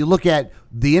 Right. But if you look at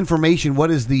the information,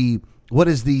 what is the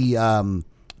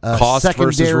cost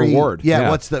secondary versus reward? Yeah.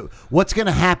 What's going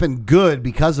to happen good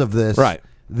because of this? Right.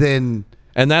 Then.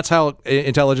 And that's how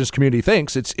intelligence community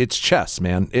thinks. It's chess,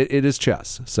 man. It is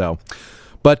chess. So,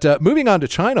 but moving on to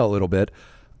China a little bit.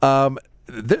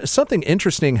 Something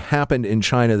interesting happened in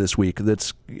China this week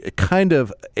that's kind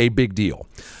of a big deal.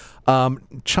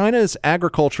 China's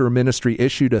agriculture ministry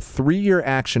issued a 3-year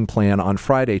action plan on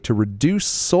Friday to reduce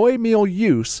soy meal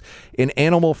use in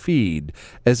animal feed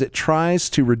as it tries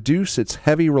to reduce its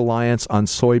heavy reliance on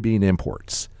soybean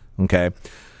imports. Okay.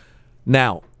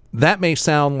 Now, that may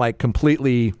sound like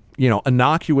completely,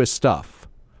 innocuous stuff,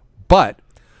 but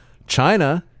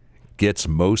China gets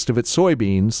most of its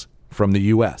soybeans from the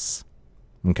U.S.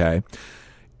 Okay.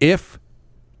 If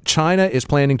China is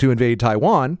planning to invade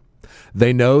Taiwan,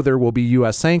 they know there will be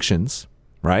U.S. sanctions,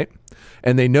 right?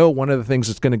 And they know one of the things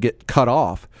that's going to get cut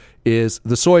off is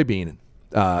the soybean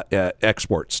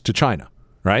exports to China,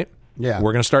 right? Yeah.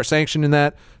 We're going to start sanctioning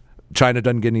that. China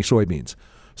doesn't get any soybeans.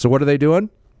 So what are they doing?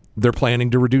 they're planning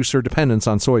to reduce their dependence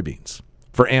on soybeans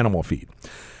for animal feed.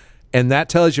 And that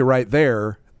tells you right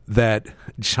there that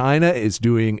China is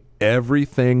doing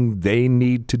everything they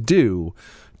need to do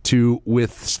to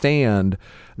withstand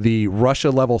the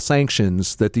Russia-level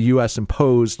sanctions that the U.S.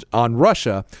 imposed on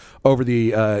Russia over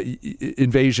the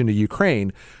invasion of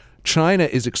Ukraine. China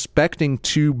is expecting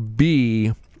to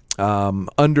be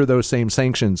under those same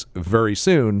sanctions very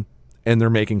soon, and they're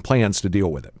making plans to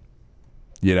deal with it.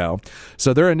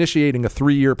 So they're initiating a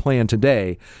 3-year plan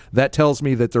today. That tells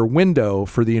me that their window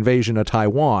for the invasion of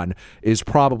Taiwan is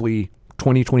probably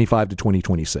 2025 to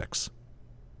 2026.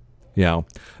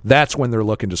 That's when they're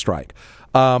looking to strike.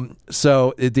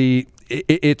 So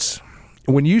it's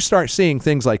when you start seeing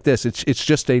things like this, it's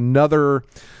just another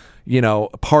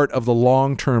part of the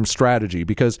long-term strategy,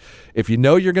 because if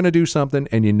you're going to do something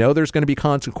and there's going to be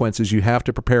consequences, you have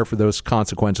to prepare for those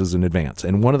consequences in advance.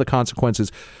 And one of the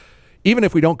consequences, even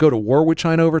if we don't go to war with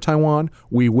China over Taiwan,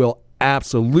 we will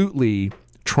absolutely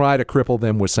try to cripple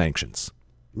them with sanctions.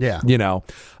 Yeah.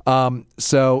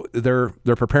 So they're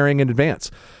preparing in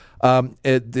advance. And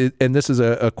this is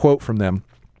a quote from them.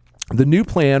 The new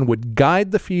plan would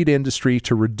guide the feed industry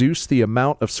to reduce the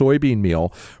amount of soybean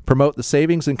meal, promote the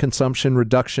savings and consumption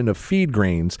reduction of feed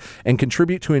grains, and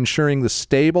contribute to ensuring the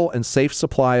stable and safe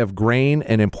supply of grain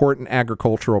and important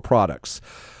agricultural products.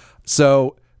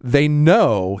 So they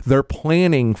know they're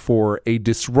planning for a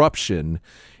disruption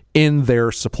in their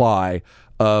supply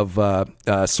of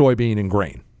soybean and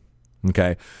grain,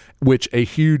 okay, which a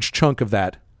huge chunk of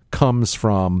that comes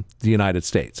from the United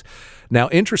States. Now,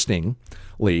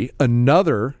 interestingly,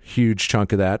 another huge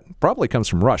chunk of that probably comes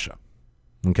from Russia.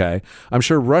 Okay. I'm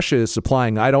sure Russia is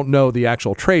supplying, I don't know the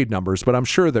actual trade numbers, but I'm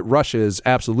sure that Russia is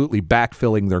absolutely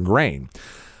backfilling their grain.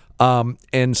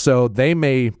 And so they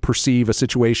may perceive a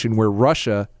situation where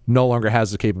Russia no longer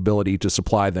has the capability to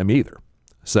supply them either.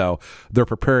 So they're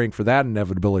preparing for that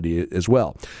inevitability as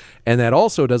well. And that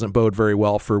also doesn't bode very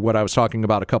well for what I was talking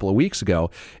about a couple of weeks ago,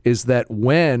 is that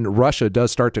when Russia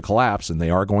does start to collapse, and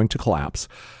they are going to collapse,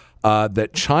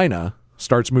 that China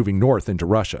starts moving north into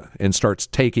Russia and starts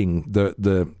taking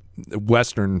the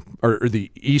western or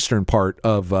the eastern part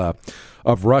of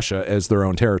Russia as their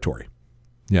own territory.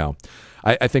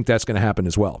 I think that's going to happen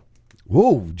as well.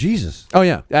 Whoa, Jesus. Oh,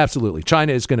 yeah, absolutely.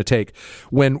 China is going to take,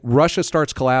 when Russia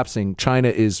starts collapsing, China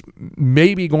is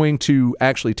maybe going to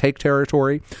actually take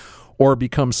territory or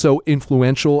become so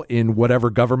influential in whatever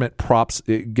government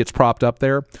gets propped up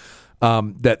there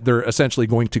that they're essentially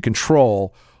going to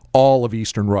control all of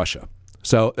Eastern Russia.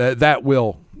 So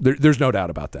there's no doubt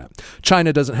about that.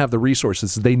 China doesn't have the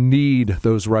resources. They need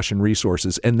those Russian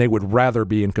resources, and they would rather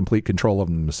be in complete control of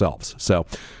them themselves. So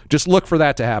just look for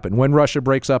that to happen. When Russia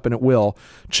breaks up, and it will,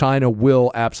 China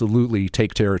will absolutely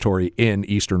take territory in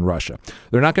Eastern Russia.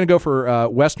 They're not going to go for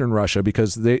Western Russia,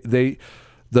 because the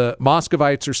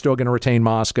Muscovites are still going to retain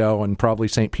Moscow and probably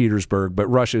St. Petersburg, but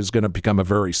Russia is going to become a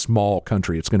very small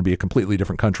country. It's going to be a completely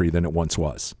different country than it once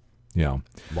was.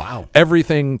 Wow.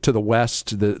 Everything to the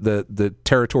west, the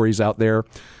territories out there,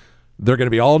 they're going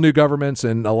to be all new governments,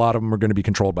 and a lot of them are going to be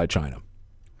controlled by China.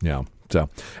 So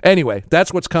anyway,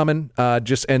 that's what's coming.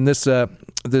 This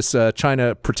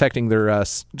China protecting their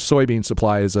soybean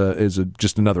supply is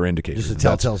just another indicator. Just a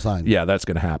telltale sign. Yeah, that's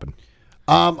going to happen.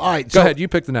 All right. Go ahead. You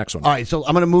pick the next one. All right. So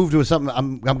I'm going to move to something.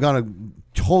 I'm going to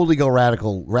totally go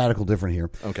radical different here.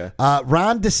 Okay.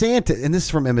 Ron DeSantis, and this is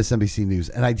from MSNBC News,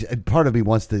 and part of me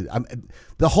wants to.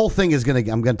 The whole thing is going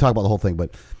to. I'm going to talk about the whole thing,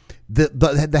 but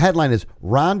the headline is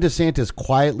Ron DeSantis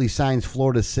quietly signs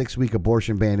Florida's 6-week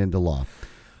abortion ban into law.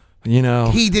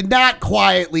 He did not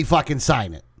quietly fucking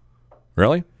sign it.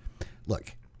 Really?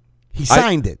 Look, he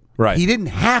signed it. Right. He didn't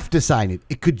have to sign it.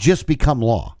 It could just become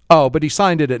law. Oh, but he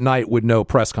signed it at night with no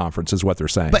press conference, is what they're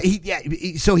saying. But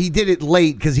so he did it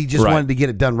late because he just wanted to get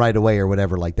it done right away or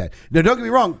whatever like that. Now, don't get me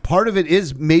wrong. Part of it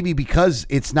is maybe because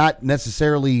it's not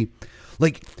necessarily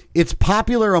like it's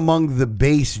popular among the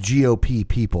base GOP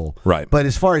people, right? But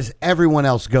as far as everyone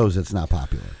else goes, it's not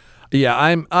popular. Yeah,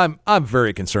 I'm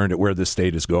very concerned at where this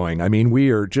state is going. I mean, we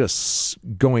are just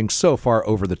going so far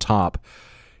over the top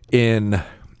in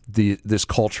this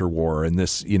culture war and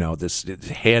this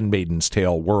Handmaid's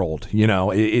Tale world.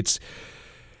 It's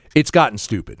gotten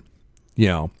stupid.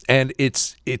 And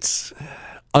it's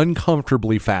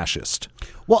uncomfortably fascist.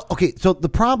 Well, okay, so the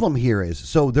problem here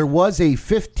is, there was a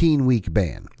 15-week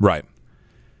ban. Right.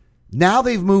 Now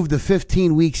they've moved the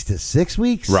 15 weeks to 6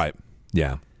 weeks. Right.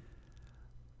 Yeah.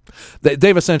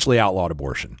 They've essentially outlawed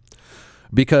abortion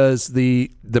because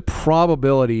the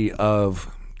probability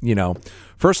of,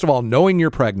 first of all, knowing you're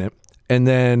pregnant and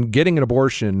then getting an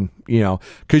abortion,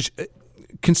 because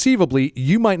conceivably,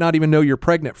 you might not even know you're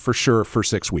pregnant for sure for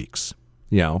 6 weeks.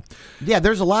 Yeah,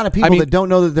 there's a lot of people that don't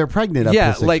know that they're pregnant up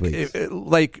to 6 weeks.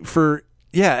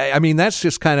 I mean, that's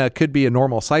just kind of could be a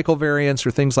normal cycle variance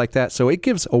or things like that. So it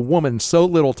gives a woman so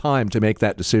little time to make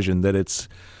that decision that it's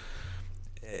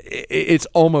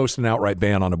almost an outright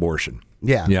ban on abortion.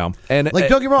 Yeah. Yeah. And don't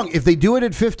get me wrong, if they do it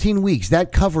at 15 weeks,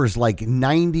 that covers like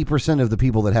 90% of the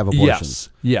people that have abortions.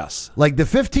 Yes. Like the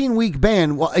 15-week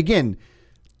ban, well, again,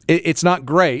 it's not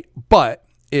great, but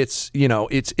it's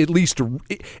at least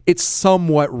it's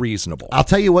somewhat reasonable. I'll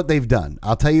tell you what they've done.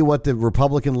 I'll tell you what the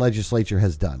Republican legislature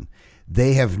has done.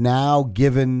 They have now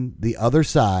given the other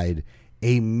side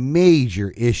a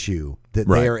major issue that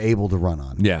they are able to run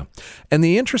on. Yeah. And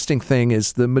the interesting thing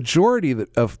is the majority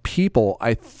of people,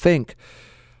 I think,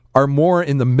 are more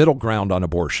in the middle ground on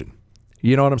abortion.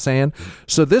 You know what I'm saying?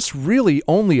 So this really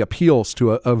only appeals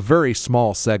to a very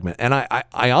small segment. And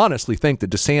I honestly think that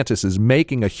DeSantis is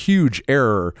making a huge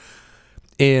error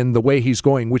in the way he's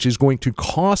going, which is going to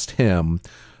cost him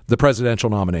the presidential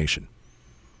nomination.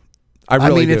 I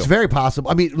mean, it's very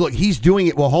possible. I mean, look, he's doing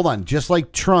it. Well, hold on. Just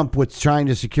like Trump was trying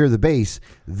to secure the base,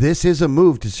 this is a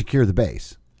move to secure the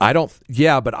base. But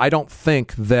I don't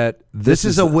think that this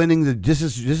is winning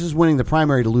the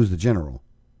primary to lose the general.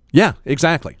 Yeah,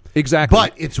 exactly.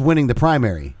 But it's winning the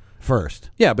primary first.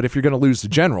 Yeah, but if you're going to lose the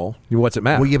general, what's it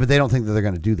matter? Well, yeah, but they don't think that they're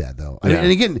going to do that, though. Yeah.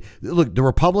 And again, look, the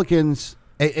Republicans.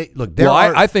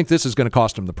 I think this is going to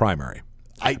cost him the primary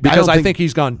because I think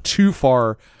he's gone too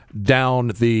far down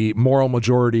the moral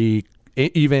majority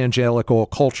evangelical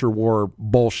culture war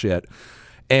bullshit,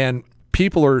 and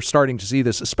people are starting to see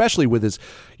this, especially with his,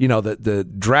 the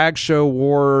drag show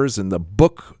wars and the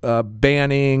book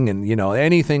banning, and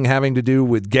anything having to do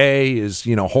with gay is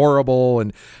horrible,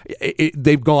 and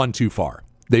they've gone too far.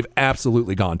 They've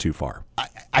absolutely gone too far.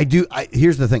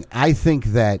 Here's the thing. I think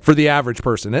that for the average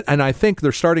person, and I think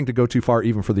they're starting to go too far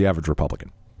even for the average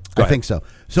Republican. I think so.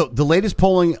 So the latest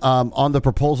polling on the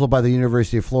proposal by the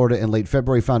University of Florida in late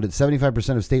February found that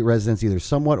 75% of state residents either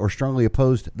somewhat or strongly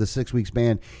opposed the 6 weeks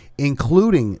ban,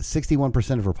 including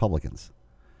 61% of Republicans.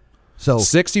 So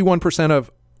 61%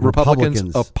 of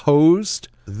Republicans opposed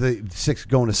the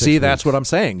going to 6 See, weeks. that's what I'm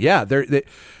saying. Yeah,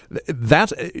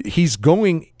 he's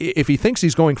going. If he thinks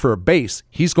he's going for a base,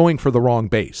 he's going for the wrong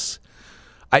base.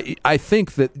 I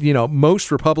think that most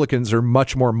Republicans are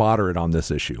much more moderate on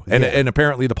this issue, and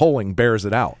apparently the polling bears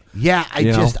it out. Yeah,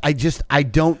 I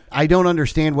don't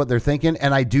understand what they're thinking,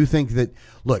 and I do think that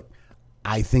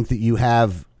I think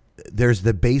that there's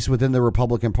the base within the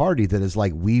Republican Party that is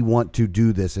like, we want to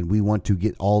do this and we want to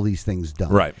get all these things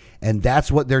done, right? And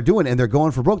that's what they're doing, and they're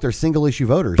going for broke. They're single issue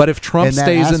voters. But if Trump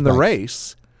stays in the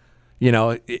race.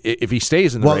 If he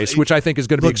stays in the race, which I think is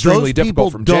going to be extremely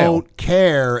difficult from jail. Those people don't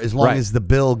care as long as the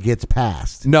bill gets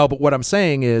passed. No, but what I'm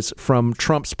saying is from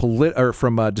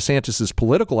DeSantis's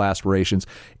political aspirations,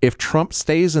 if Trump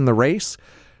stays in the race,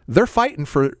 they're fighting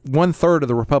for 1/3 of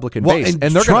the Republican base, and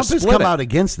they're Trump going to has come out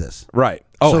against this. Right.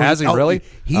 Oh, so has he really?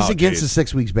 He's against the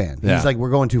 6 weeks ban. Yeah. He's like, we're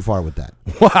going too far with that.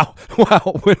 Wow.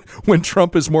 When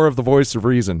Trump is more of the voice of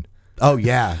reason. Oh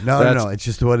yeah. No. It's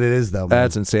just what it is, though. Man.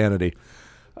 That's insanity.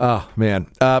 Oh man,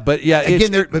 but yeah,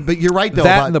 again, but you're right though.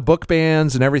 That and the book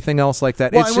bans and everything else like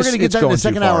that. Well, and we're going to get that in the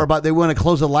second hour about they want to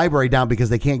close the library down because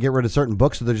they can't get rid of certain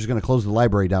books, so they're just going to close the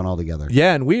library down altogether.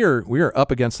 Yeah, and we are up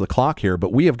against the clock here,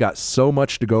 but we have got so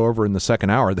much to go over in the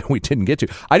second hour that we didn't get to.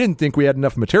 I didn't think we had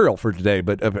enough material for today,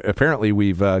 but apparently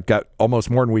we've got almost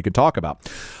more than we could talk about.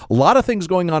 A lot of things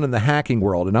going on in the hacking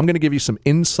world, and I'm going to give you some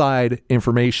inside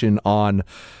information on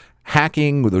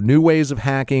hacking, the new ways of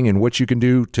hacking, and what you can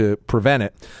do to prevent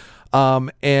it. Some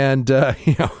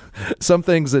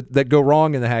things that go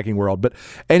wrong in the hacking world. But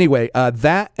anyway,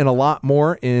 that and a lot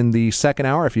more in the second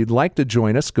hour. If you'd like to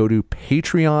join us, go to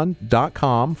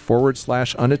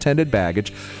patreon.com/unattended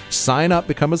baggage. Sign up,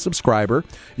 become a subscriber.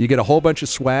 You get a whole bunch of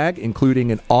swag,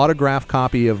 including an autographed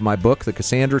copy of my book, The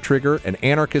Cassandra Trigger, an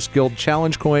Anarchist Guild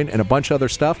Challenge coin, and a bunch of other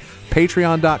stuff.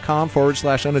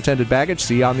 Patreon.com/unattended baggage.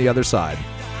 See you on the other side.